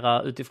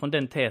argumentera utifrån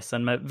den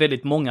tesen med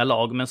väldigt många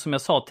lag, men som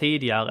jag sa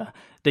tidigare,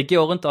 det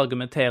går inte att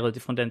argumentera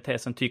utifrån den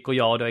tesen, tycker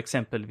jag, då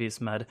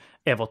exempelvis med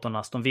Everton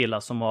och Aston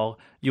Villa som har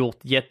gjort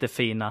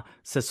jättefina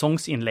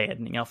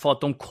säsongsinledningar, för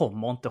att de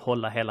kommer inte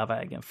hålla hela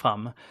vägen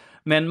fram.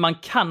 Men man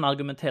kan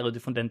argumentera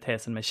utifrån den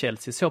tesen med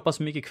Chelsea. Så pass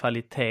mycket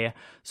kvalitet,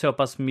 så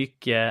pass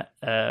mycket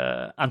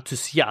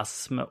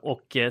entusiasm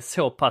och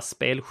så pass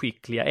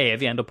spelskickliga är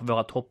vi ändå på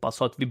våra toppar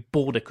så att vi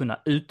borde kunna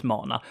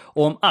utmana.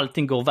 Och om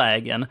allting går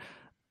vägen.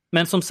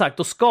 Men som sagt,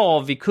 då ska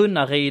vi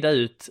kunna rida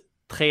ut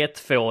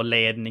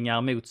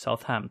 3-2-ledningar mot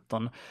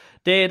Southampton.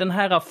 Det är den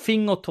här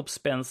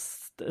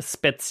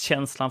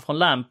fingertoppsspetskänslan från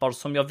Lampard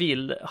som jag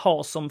vill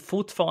ha, som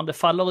fortfarande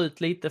faller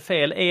ut lite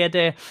fel. Är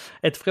det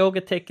ett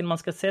frågetecken man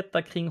ska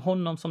sätta kring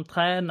honom som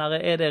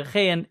tränare? Är det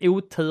ren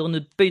otur?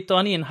 Nu byter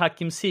han in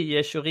Hakim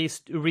Ziyech och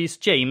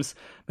Reece James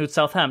mot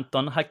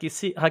Southampton.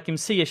 Hakim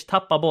Ziyech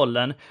tappar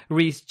bollen,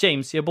 Reece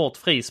James ger bort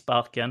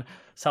frisparken,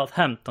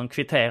 Southampton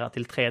kvitterar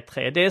till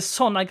 3-3. Det är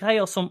sådana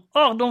grejer som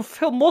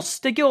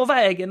måste gå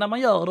vägen när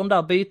man gör de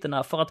där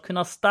bytena för att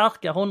kunna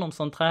stärka honom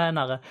som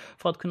tränare,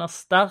 för att kunna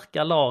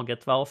stärka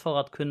laget, och för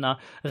att kunna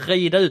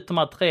rida ut de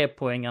här 3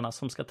 poängarna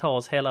som ska ta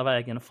oss hela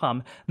vägen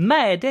fram.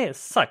 Med det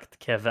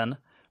sagt, Kevin,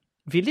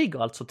 vi ligger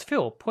alltså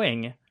 2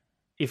 poäng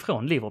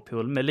ifrån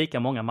Liverpool med lika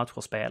många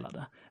matcher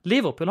spelade.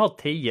 Liverpool har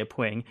 10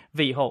 poäng,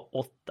 vi har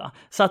 8.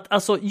 Så att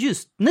alltså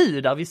just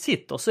nu där vi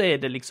sitter så är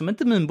det liksom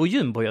inte mumbo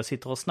jumbo jag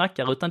sitter och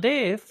snackar, utan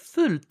det är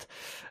fullt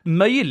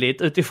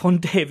möjligt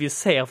utifrån det vi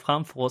ser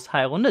framför oss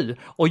här och nu.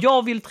 Och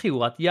jag vill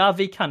tro att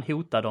vi kan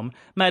hota dem.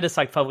 Med det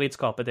sagt,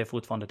 favoritskapet är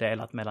fortfarande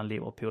delat mellan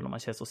Liverpool och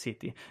Manchester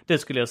City. Det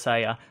skulle jag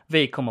säga.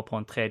 Vi kommer på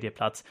en 3:e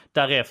plats.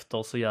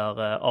 Därefter så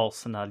gör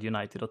Arsenal,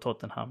 United och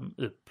Tottenham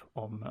upp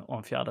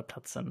om 4:e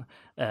platsen.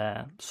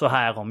 Så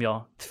här om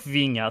jag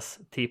tvingas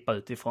tippa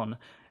utifrån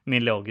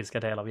min logiska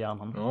del av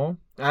hjärnan. Ja,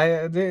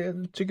 det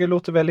tycker jag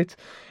låter väldigt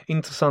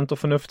intressant och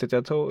förnuftigt.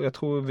 Jag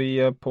tror vi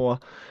är på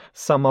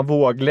samma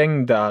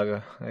våglängd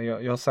där.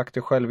 Jag har sagt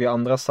det själv i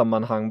andra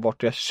sammanhang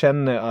vart jag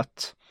känner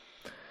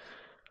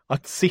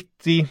att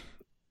City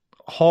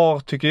har,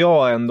 tycker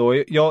jag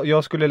ändå,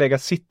 jag skulle lägga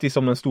City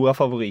som den stora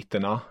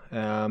favoriterna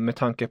med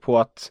tanke på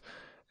att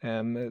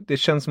det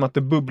känns som att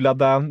det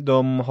bubblade.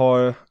 De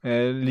har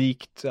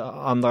likt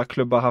andra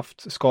klubbar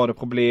haft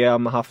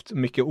skadeproblem, haft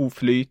mycket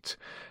oflyt.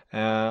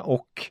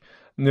 Och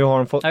nu har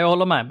de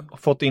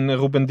fått in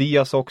Ruben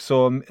Dias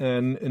också,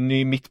 en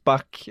ny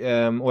mittback.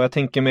 Och jag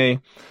tänker mig,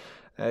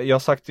 jag har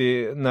sagt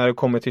det när det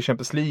kommer till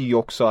Champions League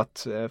också,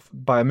 att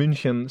Bayern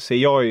München ser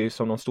jag ju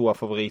som de stora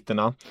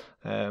favoriterna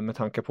med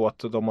tanke på att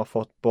de har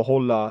fått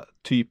behålla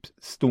typ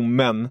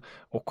stommen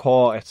och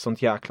ha ett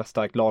sånt jäkla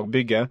starkt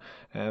lagbygge.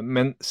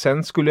 Men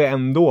sen skulle jag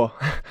ändå,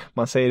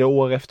 man säger det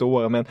år efter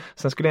år, men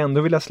sen skulle jag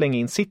ändå vilja slänga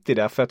in City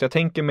där, för att jag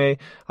tänker mig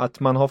att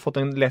man har fått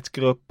en lätt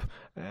grupp,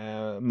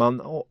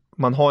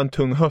 man har en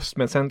tung höst,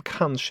 men sen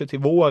kanske till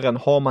våren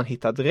har man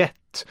hittat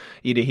rätt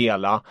i det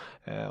hela.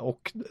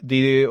 Och det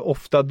är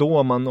ofta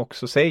då man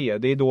också säger,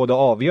 det är då det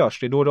avgörs.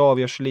 Det är då det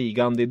avgörs i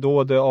ligan, det är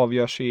då det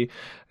avgörs i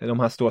de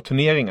här stora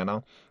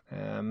turneringarna.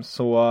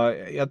 Så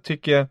jag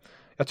tycker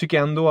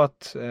ändå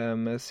att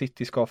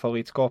City ska ha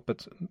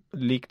favoritskapet,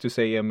 likt du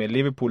säger med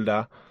Liverpool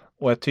där.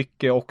 Och jag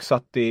tycker också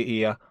att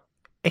det är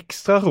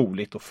extra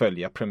roligt att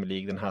följa Premier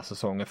League den här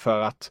säsongen,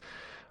 för att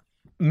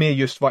med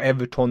just vad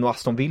Everton och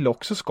Aston Villa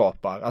också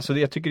skapar. Alltså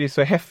jag tycker det är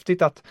så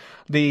häftigt att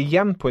det är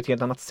jämnt på ett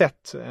helt annat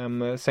sätt.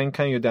 Sen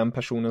kan ju den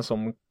personen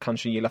som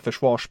kanske gillar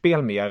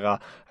försvarsspel mera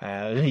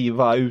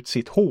riva ut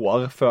sitt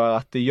hår för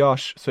att det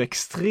görs så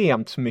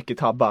extremt mycket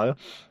tabbar.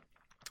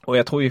 Och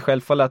jag tror ju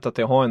självfallet att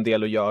det har en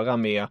del att göra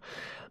med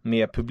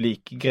med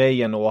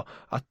publikgrejen och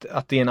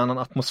att det är en annan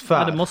atmosfär.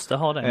 Ja, det måste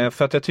ha det.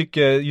 För att jag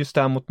tycker just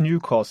det här mot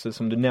Newcastle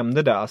som du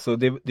nämnde där, alltså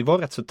det var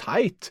rätt så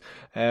tajt.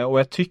 Och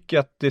jag tycker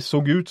att det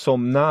såg ut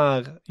som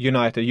när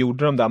United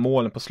gjorde de där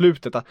målen på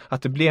slutet,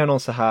 att det blev någon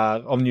så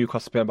här av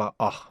Newcastle-spelare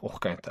bara,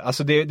 orkar inte.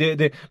 Alltså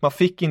man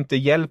fick inte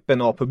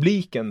hjälpen av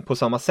publiken på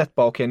samma sätt,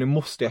 bara okej, nu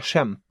måste jag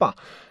kämpa.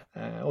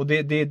 Och det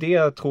är det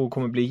jag tror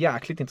kommer bli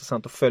jäkligt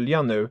intressant att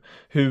följa nu,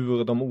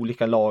 hur de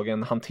olika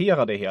lagen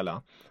hanterar det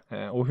hela.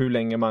 Och hur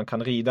länge man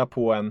kan rida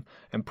på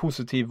en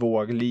positiv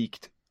våg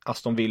likt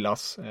Aston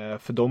Villas,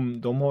 för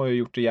de har ju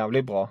gjort det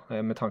jävligt bra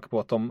med tanke på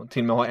att de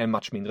till och med har en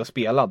match mindre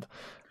spelad.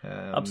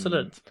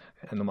 Absolut.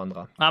 Än de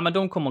andra. Ja, men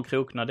de kommer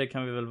krokna, det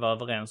kan vi väl vara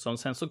överens om.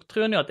 Sen så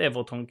tror jag att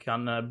Everton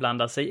kan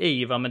blanda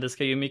sig i, men det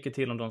ska ju mycket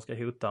till om de ska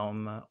hota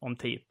om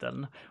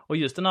titeln. Och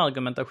just den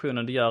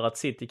argumentationen det gör att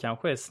City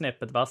kanske är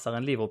snäppet vassare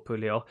än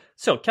Liverpool i år.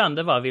 Så kan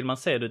det vara, vill man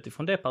se det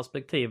utifrån det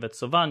perspektivet,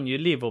 så vann ju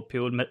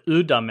Liverpool med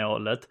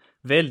uddamålet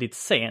väldigt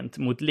sent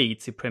mot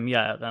Leeds i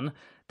premiären.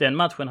 Den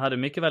matchen hade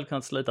mycket väl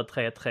kunnat sluta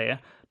 3-3.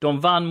 De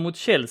vann mot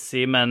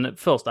Chelsea, men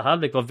första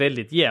halvlek var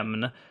väldigt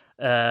jämn.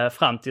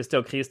 Fram tills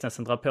då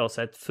Christensen drar på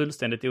sig ett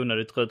fullständigt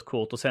onödigt rött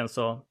kort och sen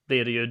så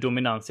blir det ju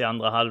dominans i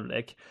andra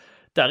halvlek.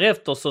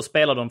 Därefter så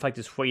spelar de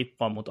faktiskt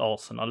skitbra mot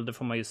Arsenal, det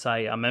får man ju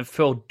säga, men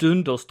får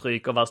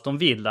dunderstryk av Aston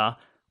Villa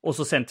och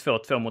så sen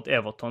 2-2 mot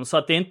Everton. Så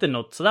att det är inte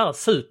något sådär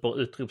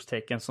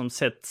superutropstecken som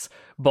sätts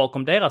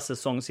bakom deras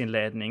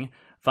säsongsinledning.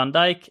 Van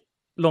Dijk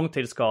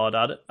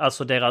långtidsskadad,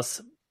 alltså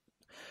deras...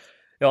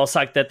 Jag har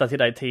sagt detta till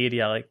dig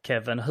tidigare,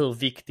 Kevin, hur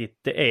viktigt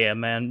det är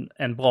med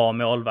en bra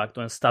målvakt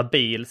och en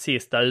stabil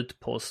sista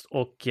utpost.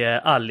 Och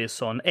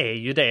Alisson är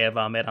ju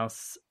det, medan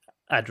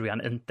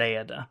Adrian inte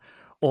är det.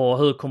 Och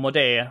hur kommer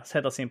det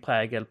sätta sin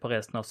prägel på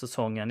resten av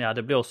säsongen? Ja,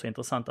 det blir så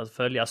intressant att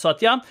följa. Så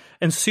att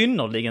en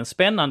synnerligen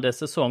spännande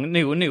säsong.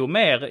 Nog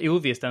mer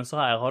ovisst än så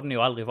här har det nog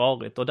aldrig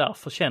varit. Och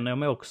därför känner jag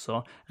mig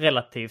också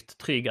relativt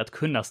trygg att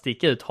kunna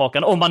sticka ut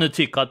hakan. Om man nu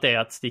tycker att det är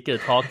att sticka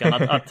ut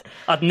hakan.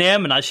 Att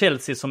nämna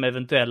Chelsea som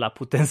eventuella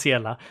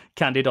potentiella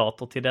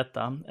kandidater till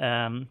detta.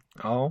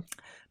 Ja.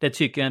 Det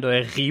tycker jag ändå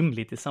är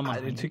rimligt i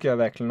sammanhanget. Det tycker jag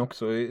verkligen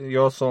också.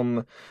 Jag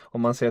som,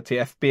 om man ser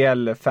till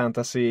FBL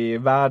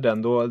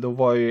fantasy-världen, då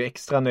var jag ju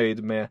extra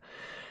nöjd med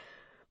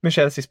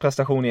Chelseas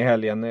prestation i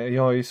helgen.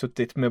 Jag har ju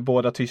suttit med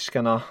båda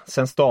tyskarna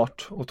sen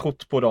start och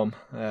trott på dem.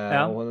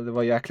 Och det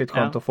var jäkligt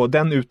skönt att få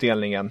den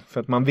utdelningen. För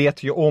att man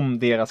vet ju om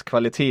deras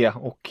kvalitet.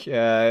 Och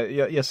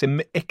jag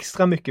ser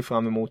extra mycket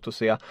fram emot att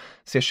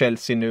se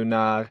Chelsea nu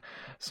när,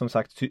 som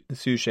sagt,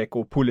 Ziyech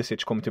och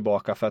Pulisic kommer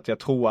tillbaka. För att jag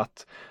tror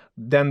att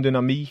den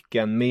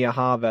dynamiken med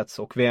Havertz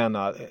och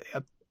Werner,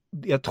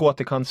 jag tror att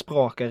det kan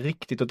spraka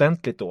riktigt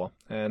ordentligt då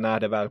när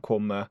det väl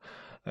kommer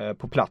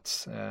på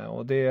plats.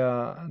 Och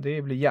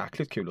det blir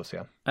jäkligt kul att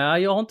se.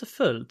 Jag har inte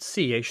följt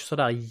Ziyech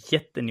sådär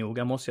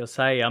jättenoga måste jag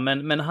säga,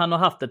 men han har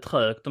haft det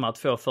trögt de här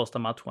 2 första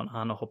matcherna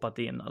han har hoppat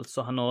in.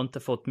 Alltså han har inte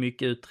fått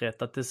mycket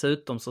uträttat.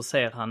 Dessutom så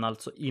ser han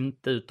alltså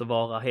inte ut att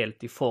vara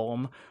helt i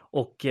form.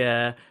 Och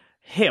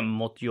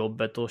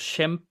hemåtjobbet och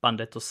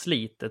kämpandet och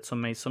slitet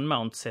som Mason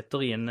Mount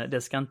sätter in,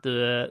 det ska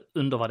inte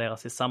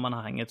undervärderas i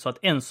sammanhanget. Så att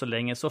än så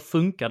länge så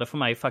funkar det för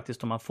mig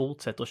faktiskt om man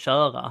fortsätter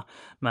köra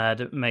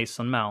med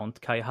Mason Mount,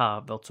 Kai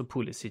Havertz och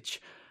Pulisic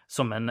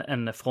som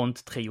en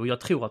fronttrio. Jag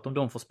tror att om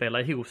de får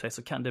spela ihop sig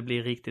så kan det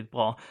bli riktigt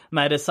bra.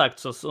 Med det sagt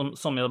så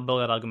som jag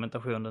började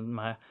argumentationen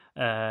med,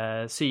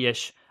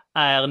 Ziyech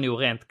är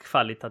nog rent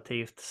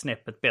kvalitativt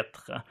snäppet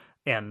bättre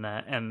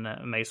än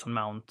Mason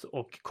Mount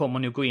och kommer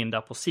nog gå in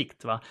där på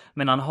sikt, va.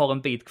 Men han har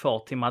en bit kvar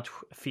till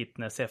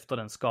matchfitness efter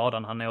den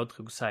skadan han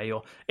ådrog sig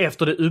och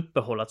efter det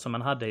uppehållet som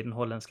han hade i den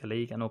holländska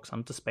ligan också. Han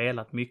har inte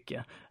spelat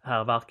mycket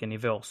här varken i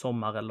vår,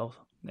 sommar eller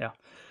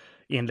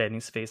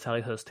inledningsvis här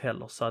i höst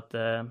heller. Så att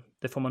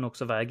det får man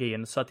också väga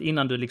in. Så att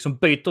innan du liksom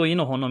byter in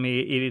honom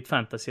i ditt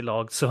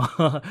fantasylag så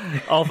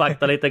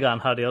avvakta lite grann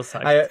hade jag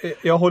sagt.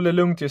 Jag håller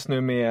lugnt just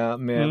nu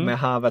med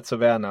Havertz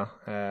och Werner.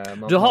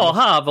 Du har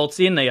Havertz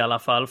inne i alla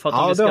fall. För att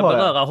om vi ska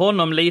beröra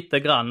honom lite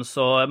grann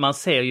så man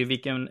ser ju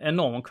vilken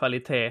enorm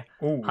kvalitet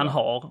han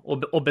har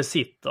och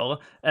besitter.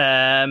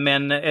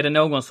 Men är det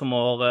någon som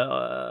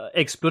har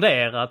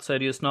exploderat så är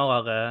det ju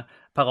snarare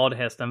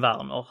paradhästen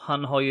Werner.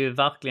 Han har ju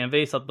verkligen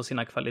visat på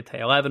sina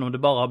kvaliteter och även om det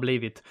bara har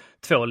blivit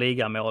 2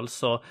 ligamål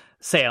så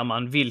ser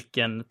man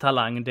vilken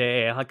talang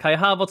det är. Kai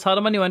Havertz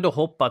hade man ju ändå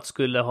hoppats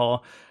skulle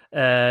ha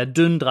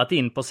dundrat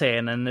in på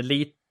scenen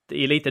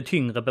i lite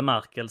tyngre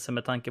bemärkelse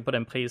med tanke på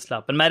den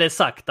prislappen. Men det är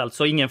sagt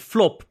alltså ingen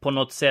flopp på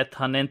något sätt.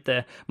 Han är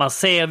inte, man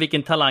ser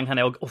vilken talang han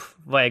är och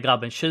vad är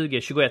grabben,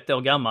 20-21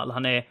 år gammal.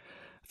 Han är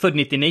född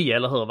 99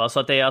 eller hur, va? Så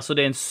att det är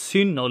en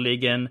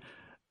synnerligen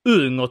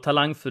ung och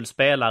talangfull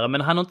spelare,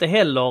 men han har inte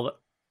heller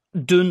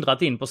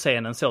dundrat in på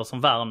scenen så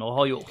som Werner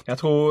har gjort.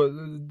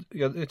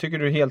 Jag tycker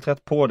du är helt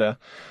rätt på det.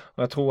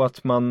 Och jag tror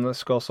att man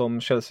ska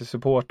som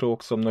Chelsea-supporter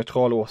och som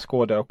neutral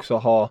åskådare också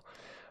ha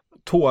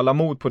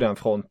tålamod på den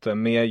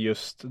fronten med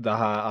just det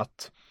här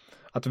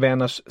att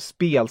Werners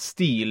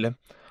spelstil,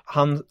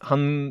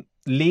 han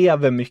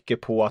lever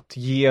mycket på att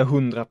ge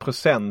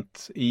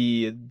 100%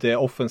 i det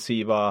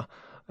offensiva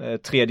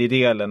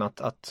tredjedelen,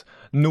 att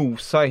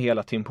nosa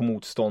hela tiden på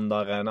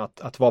motståndaren,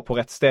 att vara på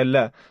rätt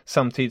ställe,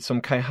 samtidigt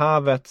som Kai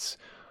Havertz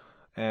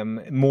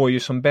mår ju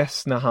som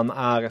bäst när han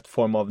är ett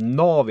form av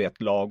nav i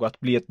ett lag, och att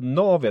bli ett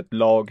nav i ett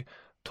lag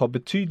tar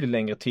betydligt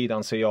längre tid,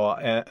 anser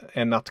jag,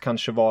 än att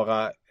kanske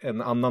vara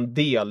en annan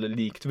del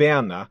likt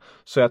Werner.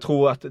 Så jag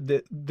tror att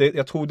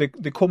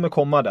det kommer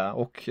komma där,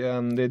 och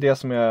det är det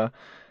som jag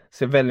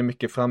ser väldigt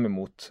mycket fram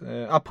emot.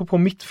 Apropå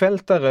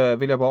mittfältare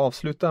vill jag bara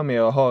avsluta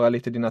med att höra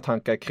lite dina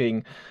tankar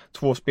kring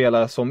två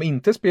spelare som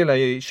inte spelar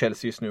i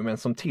Chelsea just nu, men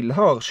som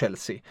tillhör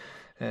Chelsea.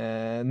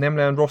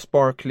 Nämligen Ross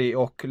Barkley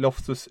och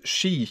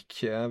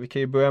Loftus-Cheek. Vi kan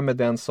ju börja med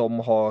den som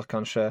har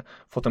kanske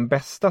fått den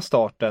bästa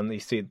starten i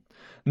sin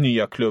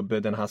nya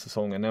klubb den här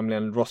säsongen,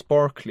 nämligen Ross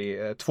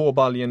Barkley. 2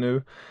 baljor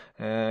nu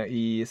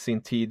i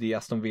sin tid i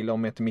Aston Villa,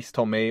 om jag inte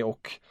misstar mig,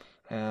 och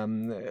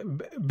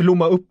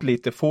blomma upp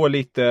lite, få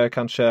lite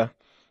kanske,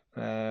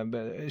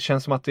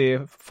 känns som att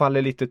det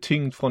faller lite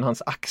tyngd från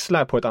hans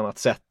axlar på ett annat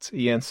sätt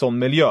i en sån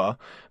miljö,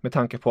 med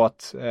tanke på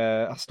att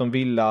Aston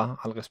Villa,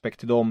 all respekt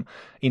till dem,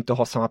 inte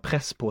har samma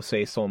press på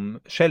sig som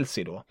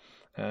Chelsea då.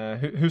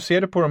 Hur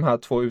ser du på de här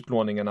 2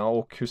 utlåningarna,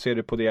 och hur ser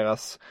du på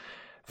deras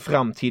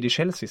framtid i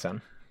Chelsea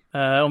sen?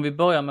 Om vi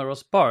börjar med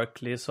Ross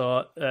Barkley,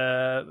 så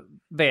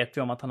vet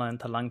vi om att han är en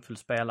talangfull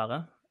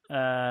spelare.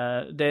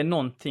 Det är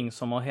någonting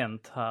som har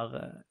hänt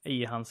här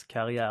i hans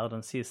karriär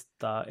den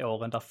sista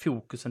åren, där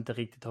fokus inte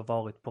riktigt har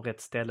varit på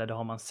rätt ställe. Det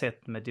har man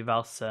sett med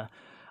diverse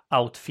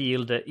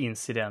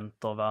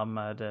outfield-incidenter,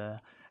 med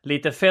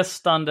lite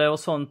festande och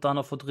sånt. Han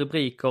har fått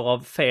rubriker av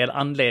fel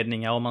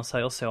anledningar, om man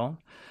säger så.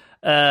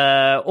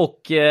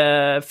 Och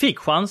fick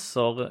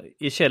chanser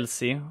i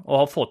Chelsea och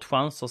har fått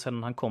chanser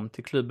sedan han kom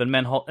till klubben,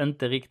 men har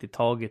inte riktigt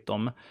tagit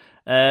dem.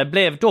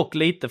 Blev dock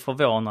lite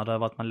förvånad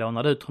över att man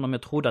lånade ut honom.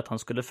 Jag trodde att han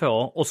skulle få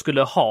och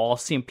skulle ha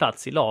sin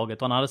plats i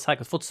laget, och han hade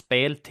säkert fått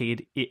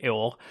speltid i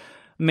år.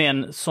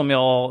 Men som jag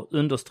har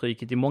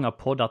understrukit i många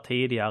poddar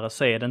tidigare,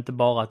 så är det inte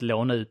bara att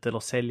låna ut eller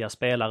sälja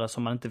spelare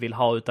som man inte vill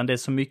ha, utan det är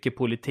så mycket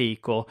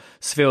politik och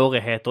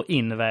svårigheter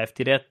invävt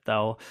i detta,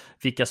 och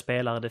vilka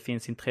spelare det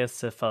finns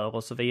intresse för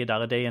och så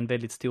vidare. Det är en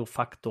väldigt stor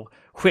faktor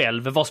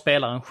själv, vad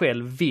spelaren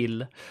själv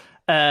vill.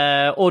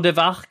 Och det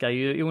verkar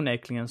ju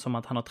onekligen som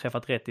att han har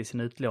träffat rätt i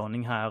sin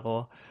utlåning här,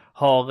 och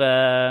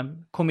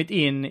har kommit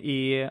in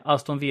i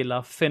Aston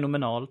Villa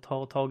fenomenalt,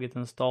 har tagit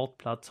en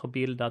startplats, har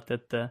bildat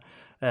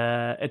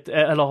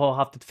eller har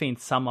haft ett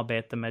fint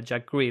samarbete med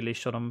Jack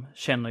Grealish, och de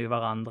känner ju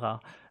varandra,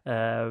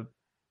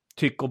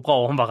 tycker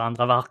bra om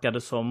varandra,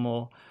 verkade som,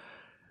 och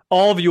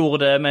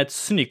avgjorde med ett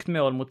snyggt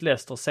mål mot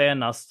Leicester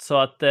senast. Så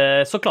att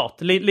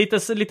såklart,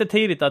 lite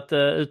tidigt att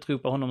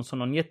utropa honom som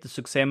någon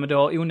jättesuccé, men det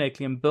har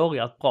onekligen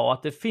börjat bra,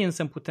 att det finns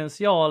en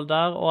potential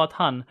där, och att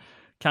han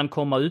kan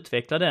komma att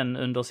utveckla den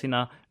under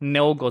sina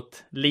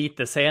något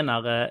lite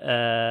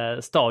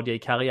senare stadier i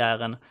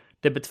karriären.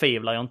 Det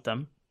betvivlar jag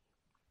inte.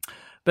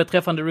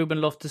 Beträffande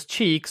Ruben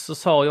Loftus-Cheek, så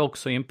sa jag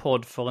också i en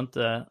podd för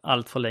inte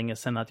allt för länge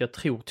sedan att jag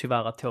tror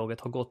tyvärr att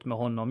tåget har gått med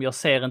honom. Jag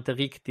ser inte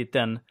riktigt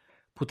den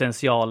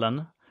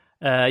potentialen.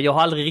 Jag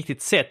har aldrig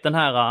riktigt sett den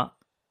här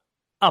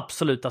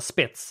absoluta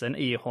spetsen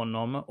i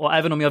honom, och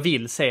även om jag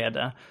vill se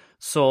det,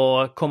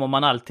 så kommer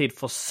man alltid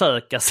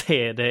försöka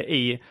se det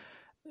i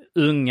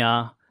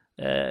unga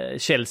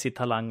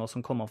Chelsea-talanger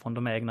som kommer från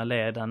de egna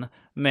leden.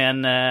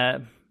 Men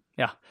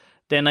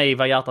det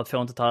naiva hjärtat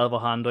får inte ta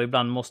överhand, och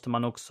ibland måste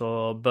man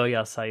också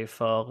böja sig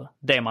för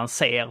det man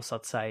ser, så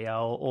att säga.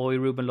 Och i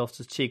Ruben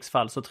Loftus-Cheeks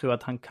fall så tror jag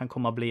att han kan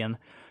komma bli en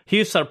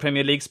hyfsad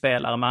Premier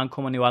League-spelare, men han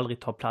kommer nog aldrig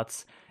ta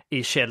plats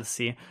i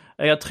Chelsea.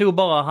 Jag tror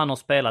bara han har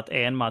spelat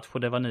en match, och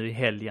det var nu i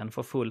helgen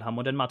för Fulham,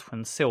 och den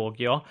matchen såg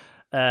jag.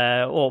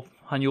 Och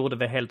han gjorde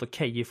väl helt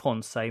okej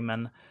ifrån sig,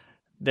 men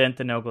det är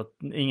inte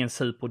ingen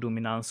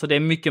superdominans. Så det är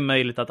mycket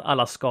möjligt att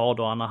alla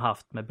skador han har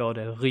haft med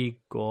både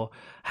rygg och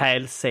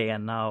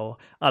hälsena och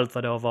allt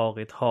vad det har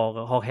varit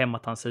har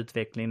hämmat hans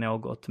utveckling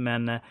något.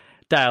 Men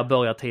där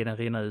börjar tiden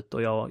rinna ut,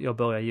 och jag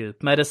börjar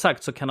djup. Med det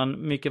sagt så kan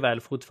han mycket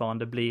väl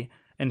fortfarande bli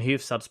en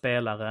hyfsad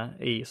spelare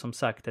i, som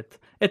sagt,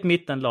 ett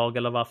mittenlag,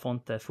 eller varför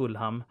inte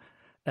Fulham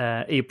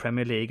i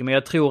Premier League. Men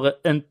jag tror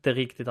inte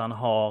riktigt han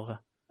har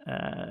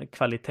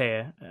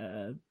kvalitet,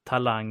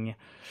 talang,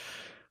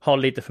 har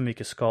lite för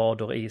mycket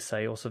skador i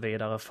sig och så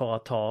vidare för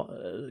att ta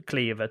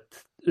klivet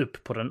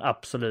upp på den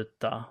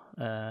absoluta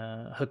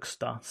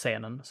högsta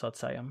scenen, så att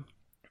säga.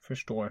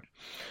 Förstår.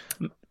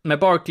 Med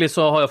Barkley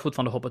så har jag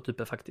fortfarande hoppat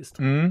uppe faktiskt.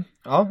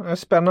 Ja,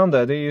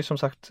 spännande. Det är ju som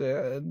sagt,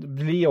 det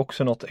blir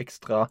också något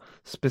extra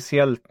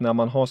speciellt när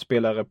man har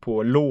spelare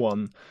på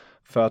lån,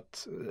 för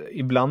att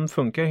ibland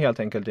funkar helt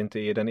enkelt inte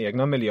i den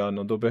egna miljön,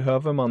 och då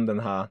behöver man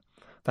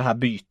det här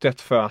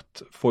bytet för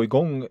att få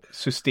igång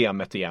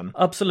systemet igen.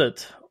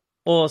 Absolut.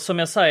 Och som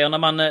jag säger,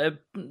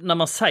 när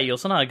man säger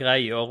såna här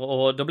grejer,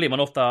 och då blir man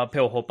ofta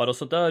påhoppad och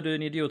så, du är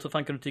en idiot, hur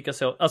fan kan du tycka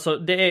så? Alltså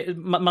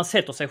man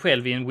sätter sig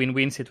själv i en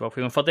win-win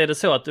situation, för att är det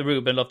så att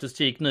Ruben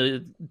Loftus-Cheek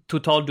nu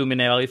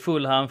totaldominerar i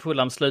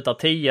Fulham slutar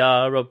 10,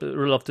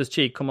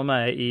 Loftus-Cheek kommer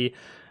med i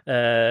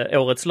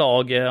årets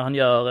lag, han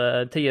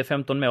gör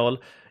 10-15 mål,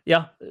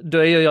 ja, då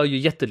är jag ju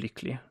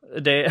jättelycklig.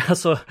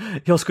 alltså,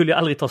 jag skulle ju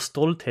aldrig ta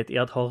stolthet i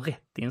att ha rätt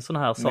i en sån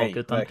här sak. Nej,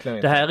 utan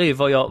verkligen det här är ju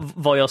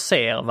vad jag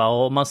ser, va?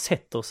 Och man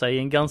sätter sig i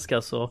en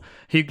ganska så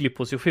hygglig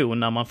position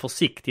när man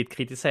försiktigt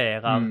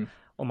kritiserar,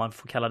 om man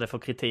får kalla det för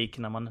kritik,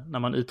 när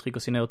man uttrycker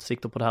sina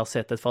åsikter på det här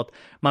sättet. För att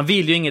man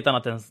vill ju inget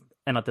annat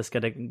än att det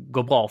ska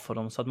gå bra för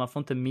dem, så att man får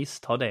inte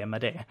missta det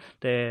med det.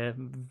 Det är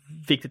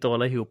viktigt att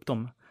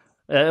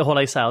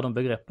hålla isär de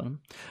begreppen.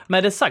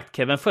 Med det sagt,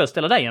 Kevin, får jag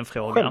ställa dig en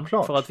fråga?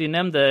 Självklart. För att vi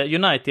nämnde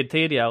United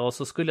tidigare och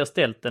så skulle jag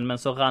ställt den, men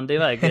så rann det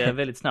iväg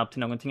väldigt snabbt till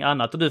någonting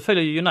annat. Och du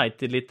följer ju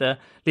United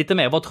lite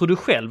mer. Vad tror du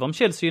själv om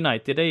Chelsea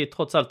United? Det är ju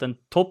trots allt en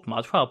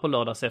toppmatch här på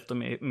lördags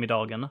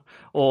eftermiddagen.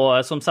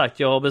 Och som sagt,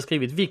 jag har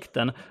beskrivit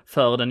vikten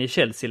för den i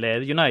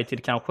Chelsea-led.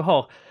 United kanske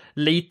har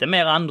lite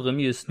mer andrum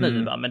just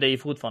nu, va? Men det är ju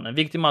fortfarande en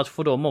viktig match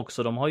för dem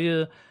också. De har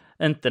ju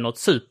inte något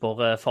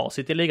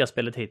superfacit i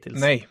ligaspelet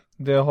hittills. Nej,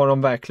 det har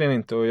de verkligen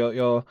inte, och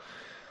jag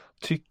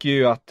tycker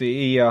ju att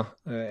det är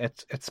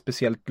ett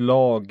speciellt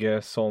lag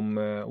som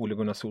Ole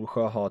Gunnar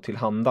Solskjær har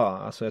tillhanda.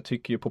 Alltså jag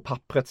tycker ju på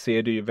pappret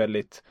ser det ju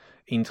väldigt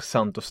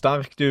intressant och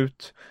starkt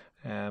ut.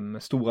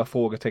 Stora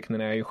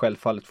frågetecknen är ju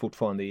självfallet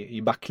fortfarande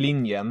i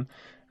backlinjen.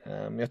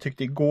 Jag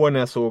tyckte igår när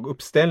jag såg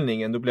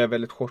uppställningen, då blev jag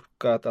väldigt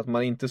chockad att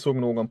man inte såg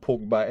någon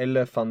Pogba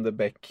eller Van de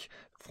Beek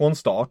från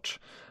start.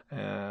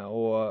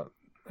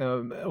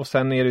 Och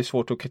sen är det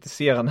svårt att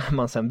kritisera när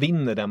man sen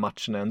vinner den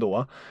matchen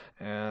ändå.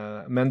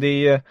 Men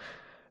det är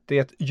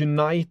ett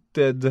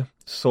United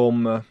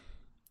som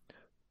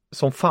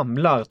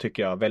famlar,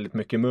 tycker jag, väldigt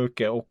mycket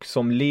mörker, och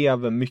som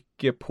lever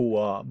mycket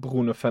på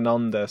Bruno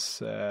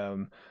Fernandes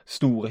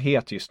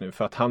storhet just nu.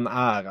 För att han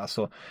är,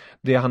 alltså,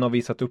 det han har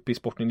visat upp i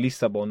Sporting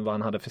Lissabon, vad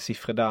han hade för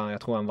siffror där,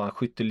 jag tror han vann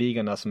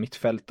skytteligan, alltså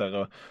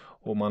mittfältare,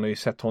 och man har ju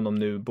sett honom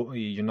nu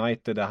i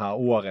United det här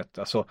året.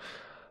 Alltså,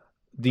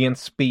 det är en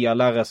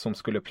spelare som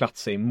skulle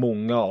platsa i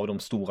många av de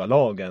stora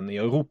lagen i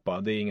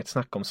Europa. Det är inget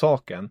snack om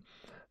saken.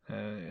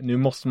 Nu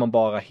måste man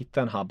bara hitta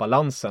den här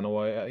balansen,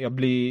 och jag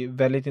blir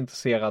väldigt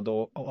intresserad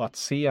av att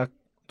se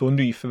då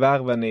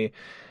nyförvärven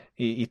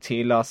i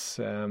Telas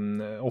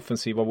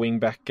offensiva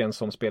wingbacken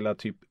som spelar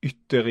typ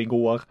ytter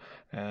igår,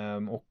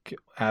 och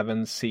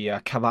även se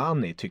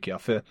Cavani, tycker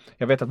jag. För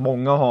jag vet att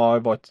många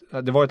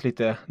det varit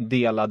lite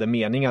delade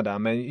meningar där,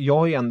 men jag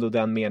har ju ändå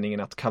den meningen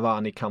att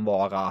Cavani kan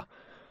vara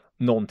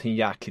någonting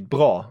jäkligt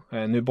bra.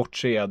 Nu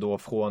bortser jag då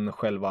från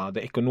själva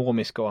det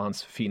ekonomiska och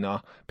hans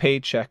fina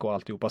paycheck och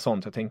alltihopa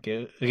sånt. Jag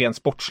tänker rent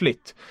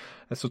sportsligt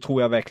så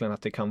tror jag verkligen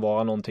att det kan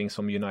vara någonting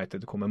som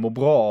United kommer må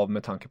bra av,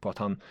 med tanke på att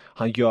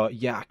han gör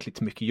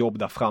jäkligt mycket jobb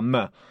där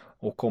framme.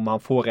 Och om han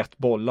får rätt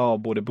bollar av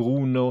både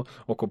Bruno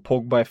och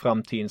Pogba i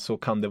framtiden, så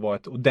kan det vara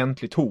ett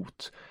ordentligt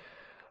hot.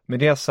 Med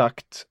det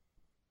sagt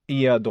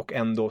är jag dock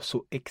ändå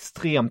så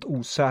extremt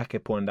osäker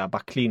på den där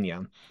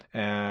backlinjen.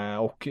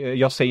 Och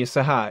jag säger så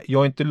här,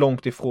 jag är inte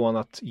långt ifrån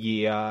att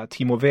ge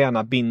Timo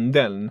Werner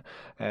bindeln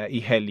i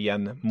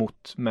helgen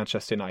mot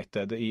Manchester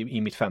United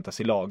i mitt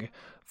fantasylag.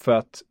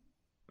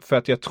 För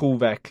att jag tror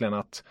verkligen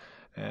att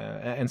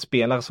en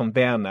spelare som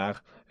Werner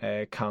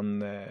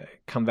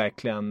kan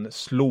verkligen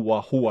slå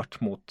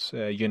hårt mot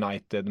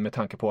United, med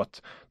tanke på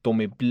att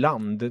de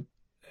ibland,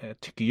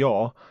 tycker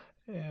jag,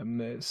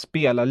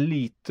 spelar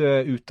lite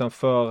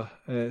utanför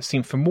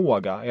sin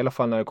förmåga, i alla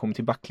fall när det kommer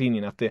till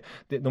backlinjen, att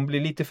de blir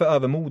lite för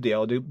övermodiga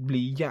och det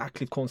blir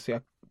jäkligt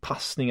konstiga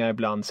passningar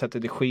ibland, sätter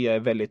det sker i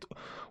väldigt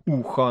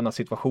osköna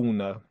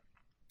situationer.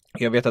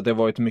 Jag vet att det har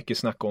varit mycket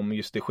snack om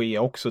just det sker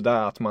också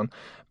där, att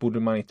borde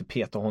man inte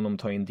peta honom,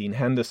 ta in Dean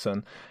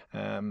Henderson.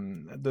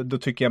 Då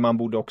tycker jag man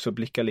borde också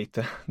blicka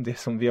lite det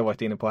som vi har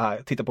varit inne på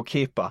här, titta på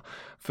Kepa.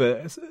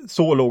 För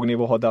så låg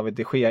nivå har David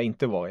de Gea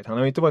inte varit. Han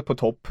har inte varit på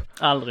topp.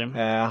 Aldrig.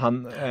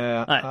 Han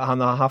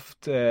har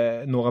haft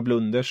några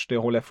blunders, det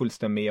håller jag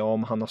fullständigt med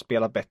om. Han har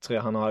spelat bättre,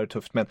 han har det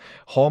tufft. Men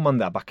har man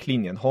där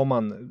backlinjen,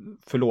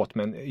 förlåt,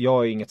 men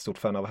jag är inget stort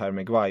fan av Harry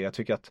Maguire. Jag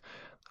tycker att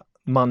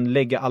man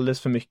lägger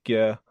alldeles för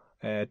mycket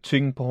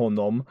tyngd på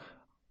honom.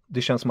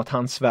 Det känns som att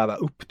han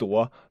svävar upp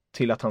då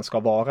till att han ska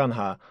vara den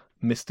här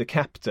Mr.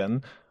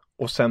 Captain,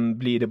 och sen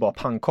blir det bara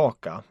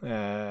pannkaka.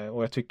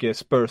 Och jag tycker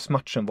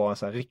Spurs-matchen var en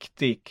så här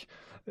riktig,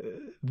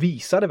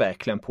 visade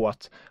verkligen på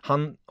att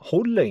han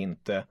håller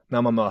inte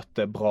när man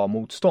möter bra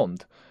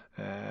motstånd.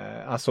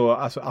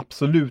 Alltså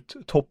absolut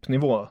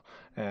toppnivå.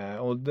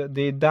 Och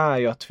det är där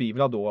jag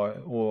tvivlar då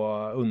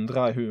och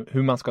undrar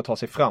hur man ska ta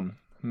sig fram.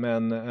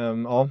 Men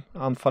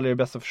anfall är det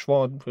bästa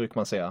försvar, brukar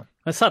man säga.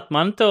 Men satt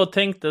man inte och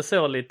tänkte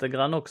så lite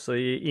grann också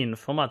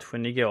inför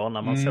matchen igår,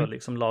 när man såg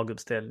liksom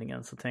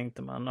laguppställningen, så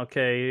tänkte man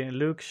okej,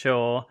 Luke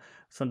Shaw,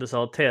 som du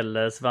sa,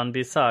 Telles, Van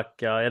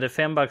Bissaka, är det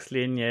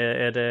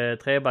 5-backslinje, är det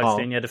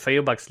 3-backslinje, är det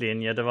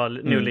 4-backslinje? Det var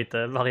nog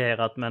lite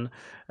varierat, men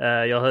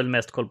jag höll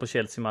mest koll på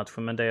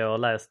Chelsea-matchen, men det jag har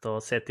läst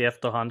och sett i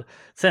efterhand.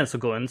 Sen så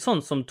går en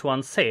sån som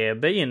Tuan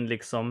Sebe in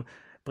liksom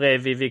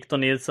bredvid Victor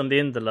Nilsson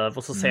Lindelöf,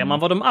 och så ser man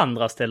vad de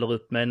andra ställer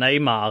upp med: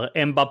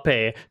 Neymar,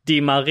 Mbappé,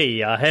 Di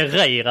Maria,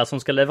 Herrera som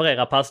ska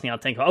leverera passningar.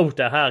 Jag tänker,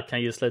 det här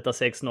kan ju sluta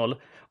 6-0.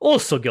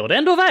 Och så går det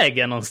ändå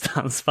vägen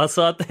någonstans.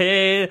 Så att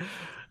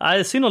det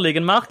är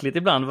synnerligen märkligt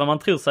ibland vad man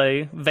tror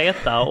sig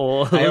veta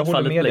och hur jag utfallet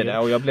håller med blir. dig där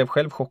och jag blev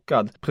själv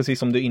chockad. Precis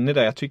som du är inne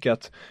där. Jag tycker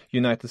att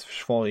Uniteds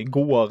försvar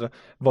igår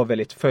var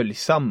väldigt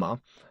följsamma.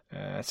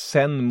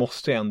 Sen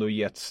måste jag ändå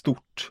ge ett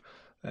stort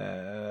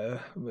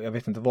jag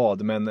vet inte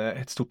vad, men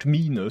ett stort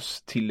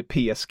minus till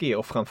PSG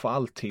och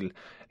framförallt till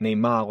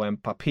Neymar och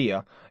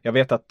Mbappé. Jag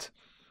vet att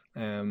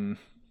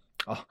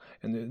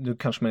nu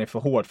kanske man är för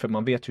hård för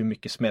man vet hur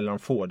mycket smällar de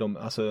får.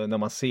 Alltså när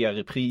man ser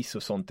repris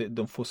och sånt,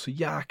 de får så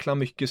jäkla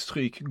mycket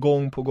stryk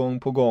gång på gång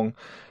på gång.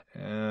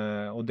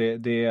 Och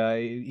det är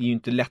ju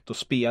inte lätt att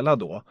spela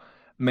då.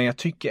 Men jag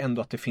tycker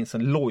ändå att det finns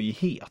en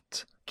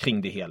lojhet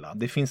kring det hela.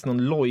 Det finns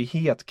någon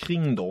lojhet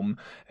kring dem.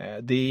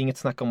 Det är inget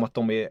snack om att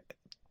de är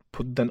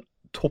på den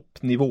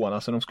toppnivån.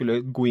 Alltså de skulle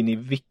gå in i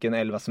vilken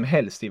elva som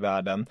helst i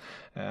världen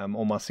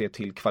om man ser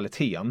till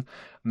kvaliteten.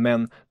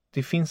 Men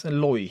det finns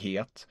en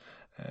lojhet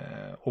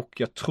och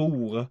jag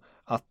tror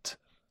att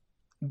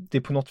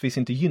det på något vis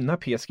inte gynnar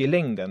PSG i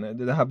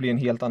längden. Det här blir en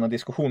helt annan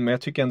diskussion, men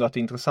jag tycker ändå att det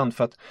är intressant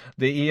för att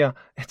det är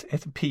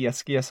ett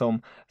PSG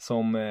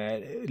som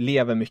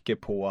lever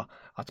mycket på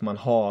att man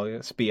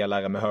har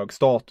spelare med hög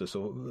status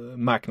och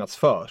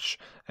marknadsförs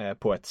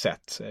på ett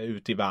sätt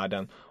ute i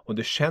världen. Och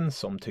det känns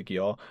som, tycker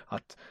jag,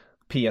 att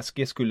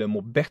PSG skulle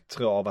må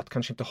bättre av att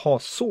kanske inte ha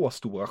så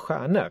stora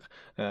stjärnor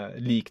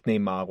likt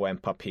Neymar och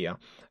Mbappé.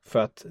 För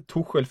att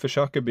Tuchel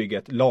försöker bygga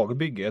ett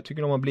lagbygge. Jag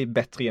tycker de har blivit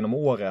bättre genom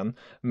åren.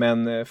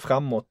 Men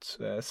framåt,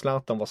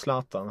 Zlatan var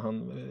Zlatan.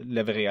 Han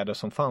levererade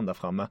som fan där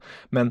framme.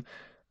 Men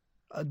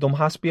de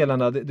här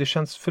spelarna, det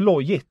känns för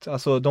lojigt.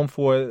 Alltså de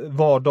får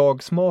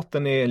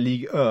vardagsmaten i en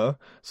Ligue Ö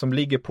som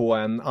ligger på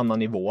en annan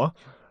nivå.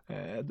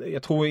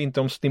 Jag tror inte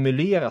de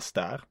stimuleras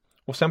där.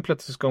 Och sen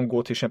plötsligt ska de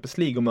gå till Champions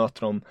League och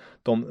möta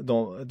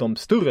de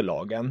större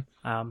lagen.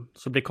 Ja,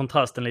 så blir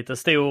kontrasten lite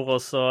stor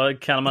och så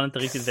kan man inte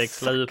riktigt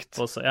växla upp.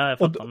 Och så, ja, jag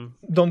fattar.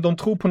 Och de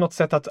tror på något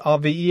sätt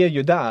att vi är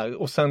ju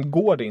där och sen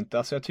går det inte.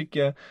 Alltså jag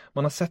tycker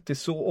man har sett det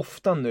så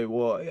ofta nu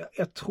och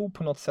jag tror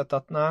på något sätt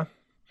att nej.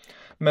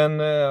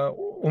 Men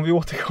om vi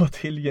återgår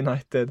till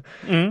United,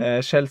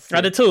 Chelsea.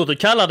 Ja, det är tur du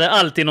kallar det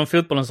allt inom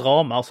fotbollens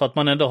ramar så att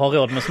man ändå har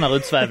råd med såna här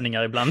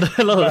utsvävningar ibland,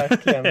 eller hur?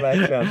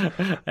 Verkligen.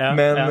 Ja,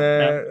 men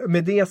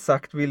med det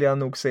sagt vill jag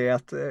nog säga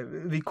att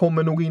vi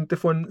kommer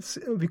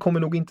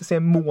nog inte se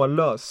en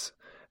mållös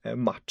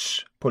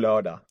match på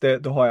lördag.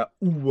 Det har jag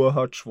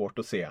oerhört svårt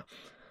att se.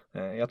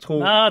 Jag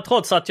tror...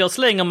 trots att jag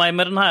slänger mig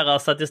med den här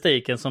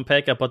statistiken som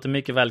pekar på att det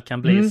mycket väl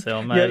kan bli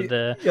så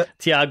med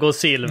Thiago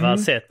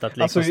Silvas sätt att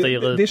liksom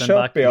styra ut en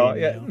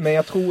backlinje. Men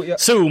jag tror...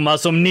 Zuma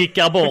som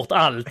nickar bort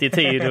allt i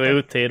tid och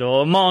otid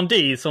och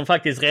Mandy som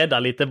faktiskt räddar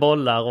lite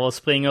bollar och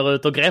springer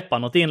ut och greppar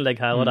något inlägg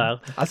här och där.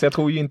 Alltså jag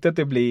tror ju inte att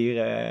det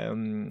blir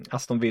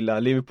Aston Villa,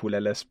 Liverpool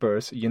eller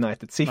Spurs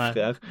United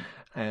siffror.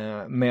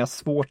 Men jag har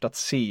svårt att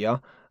se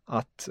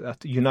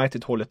att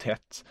United håller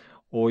tätt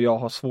och jag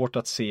har svårt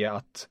att se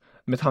att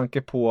med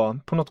tanke på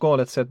något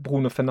galet sätt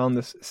Bruno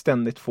Fernandes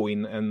ständigt få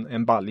in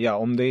en balja.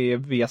 Om det är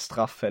via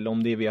straff eller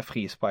om det är via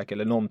frispark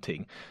eller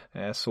någonting.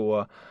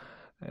 Så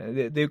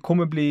det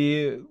kommer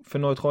bli för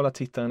neutrala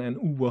tittaren en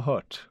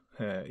oerhört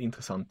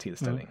intressant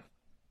tillställning.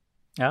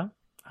 Ja,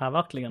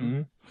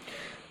 verkligen.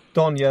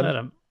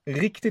 Daniel,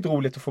 riktigt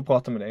roligt att få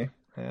prata med dig.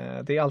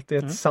 Det är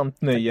alltid ett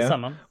sant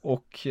nöje.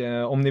 Och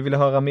om ni vill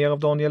höra mer av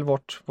Daniel,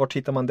 vart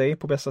hittar man dig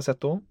på bästa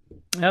sätt då?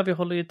 Ja, vi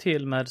håller ju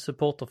till med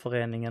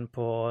supporterföreningen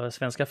på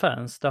Svenska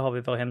Fans. Där har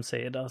vi vår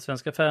hemsida.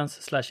 Svenska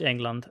Fans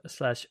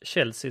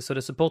 /England/Chelsea. Så det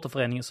är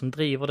supporterföreningen som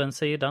driver den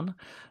sidan.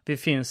 Vi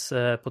finns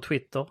på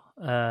Twitter.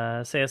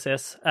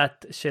 CSS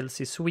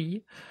 @ChelseaSwe.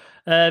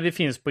 Vi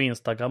finns på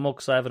Instagram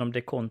också, även om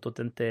det kontot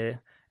inte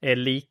är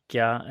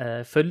lika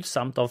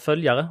följsamt av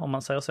följare, om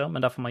man säger så.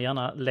 Men där får man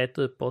gärna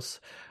leta upp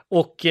oss.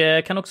 Och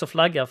kan också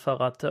flagga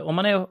för att om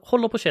man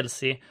håller på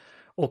Chelsea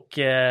och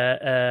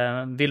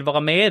vill vara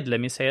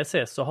medlem i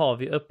CSS så har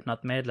vi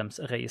öppnat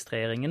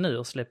medlemsregistreringen nu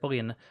och släpper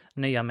in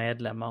nya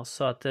medlemmar.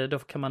 Så att då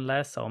kan man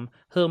läsa om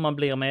hur man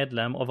blir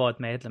medlem och vad ett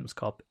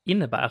medlemskap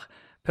innebär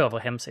på vår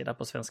hemsida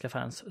på Svenska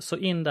Fans. Så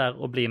in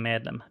där och bli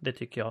medlem. Det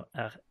tycker jag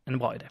är en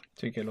bra idé.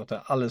 Tycker jag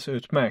låter alldeles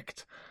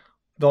utmärkt.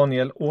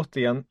 Daniel,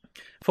 återigen.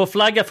 Får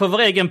flagga för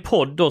vår egen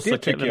podd då, så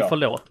Kevin,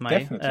 förlåt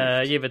mig.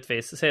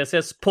 Givetvis.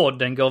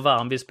 CSS-podden går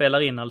varm. Vi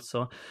spelar in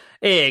alltså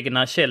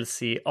egna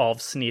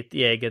Chelsea-avsnitt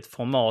i eget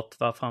format.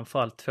 Var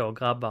framförallt 2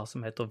 grabbar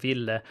som heter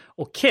Ville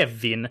och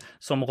Kevin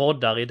som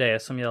roddar i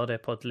det, som gör det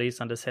på ett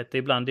lysande sätt.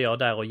 Ibland är jag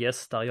där och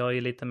gästar. Jag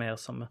är lite mer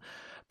som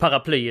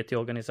paraplyet i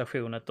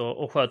organisationen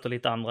och sköter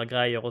lite andra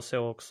grejer och så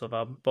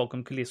också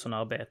bakom kulisserna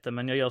arbete.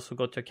 Men jag gör så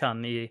gott jag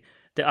kan i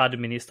det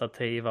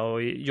administrativa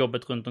och i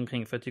jobbet runt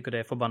omkring, för jag tycker det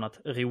är förbannat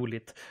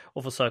roligt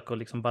och försöker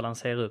liksom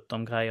balansera upp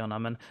de grejerna.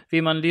 Men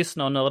vill man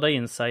lyssna och nörda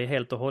in sig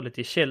helt och hållet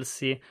i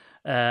Chelsea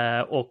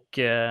och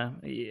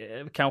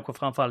kanske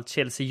framförallt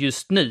Chelsea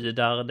just nu,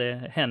 där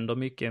det händer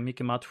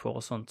mycket matcher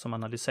och sånt som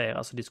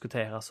analyseras och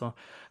diskuteras och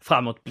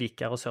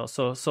framåtblickar och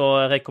så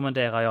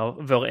rekommenderar jag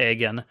vår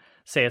egen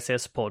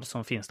CSS-podd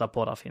som finns där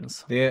poddar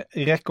finns. Det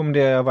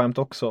rekommenderar jag varmt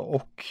också,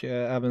 och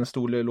även en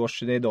stor eloge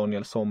till dig,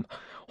 Daniel, som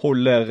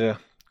håller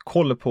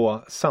koll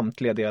på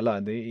samtliga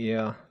delar.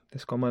 Det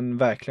ska man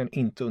verkligen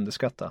inte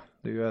underskatta.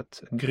 Det är ju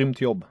ett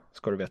grymt jobb,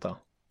 ska du veta.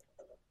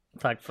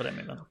 Tack för det,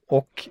 Milan.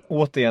 Och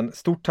återigen,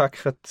 stort tack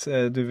för att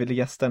du ville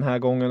gästa den här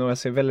gången, och jag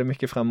ser väldigt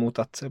mycket fram emot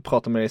att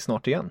prata med dig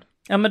snart igen.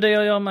 Ja, men det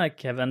gör jag med,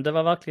 Kevin. Det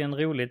var verkligen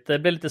roligt. Det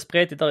blev lite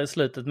spretigt där i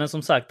slutet, men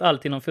som sagt,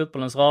 allt inom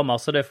fotbollens ramar,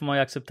 så det får man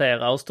ju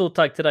acceptera. Och stort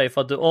tack till dig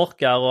för att du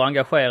orkar och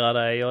engagerar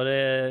dig, och det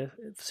är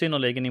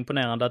synnerligen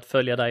imponerande att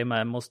följa dig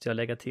med, måste jag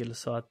lägga till.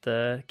 Så att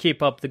keep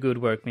up the good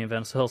work, min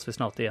vän, så hörs vi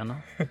snart igen.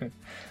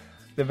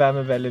 Det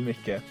värmer väldigt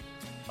mycket.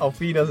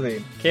 Auf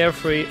Wiedersehen.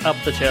 Carefree, up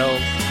the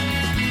shelves.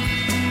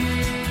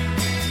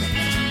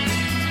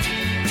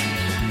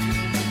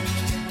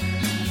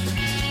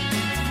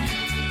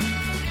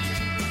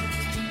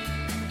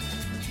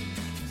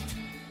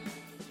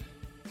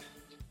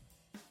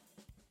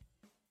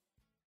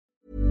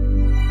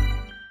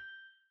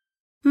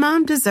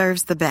 Mom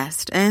deserves the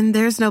best, and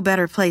there's no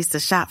better place to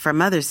shop for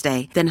Mother's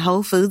Day than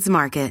Whole Foods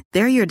Market.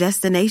 They're your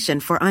destination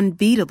for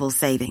unbeatable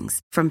savings,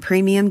 from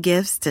premium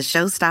gifts to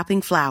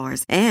show-stopping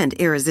flowers and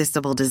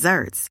irresistible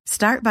desserts.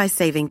 Start by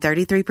saving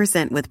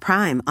 33% with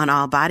Prime on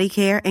all body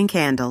care and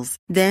candles.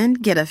 Then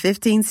get a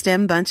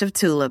 15-stem bunch of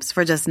tulips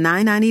for just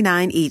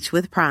 $9.99 each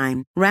with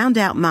Prime. Round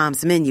out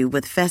Mom's menu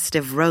with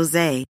festive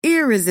rosé,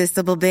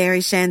 irresistible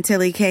berry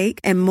chantilly cake,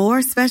 and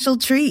more special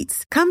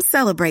treats. Come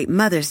celebrate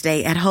Mother's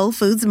Day at Whole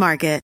Foods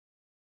Market.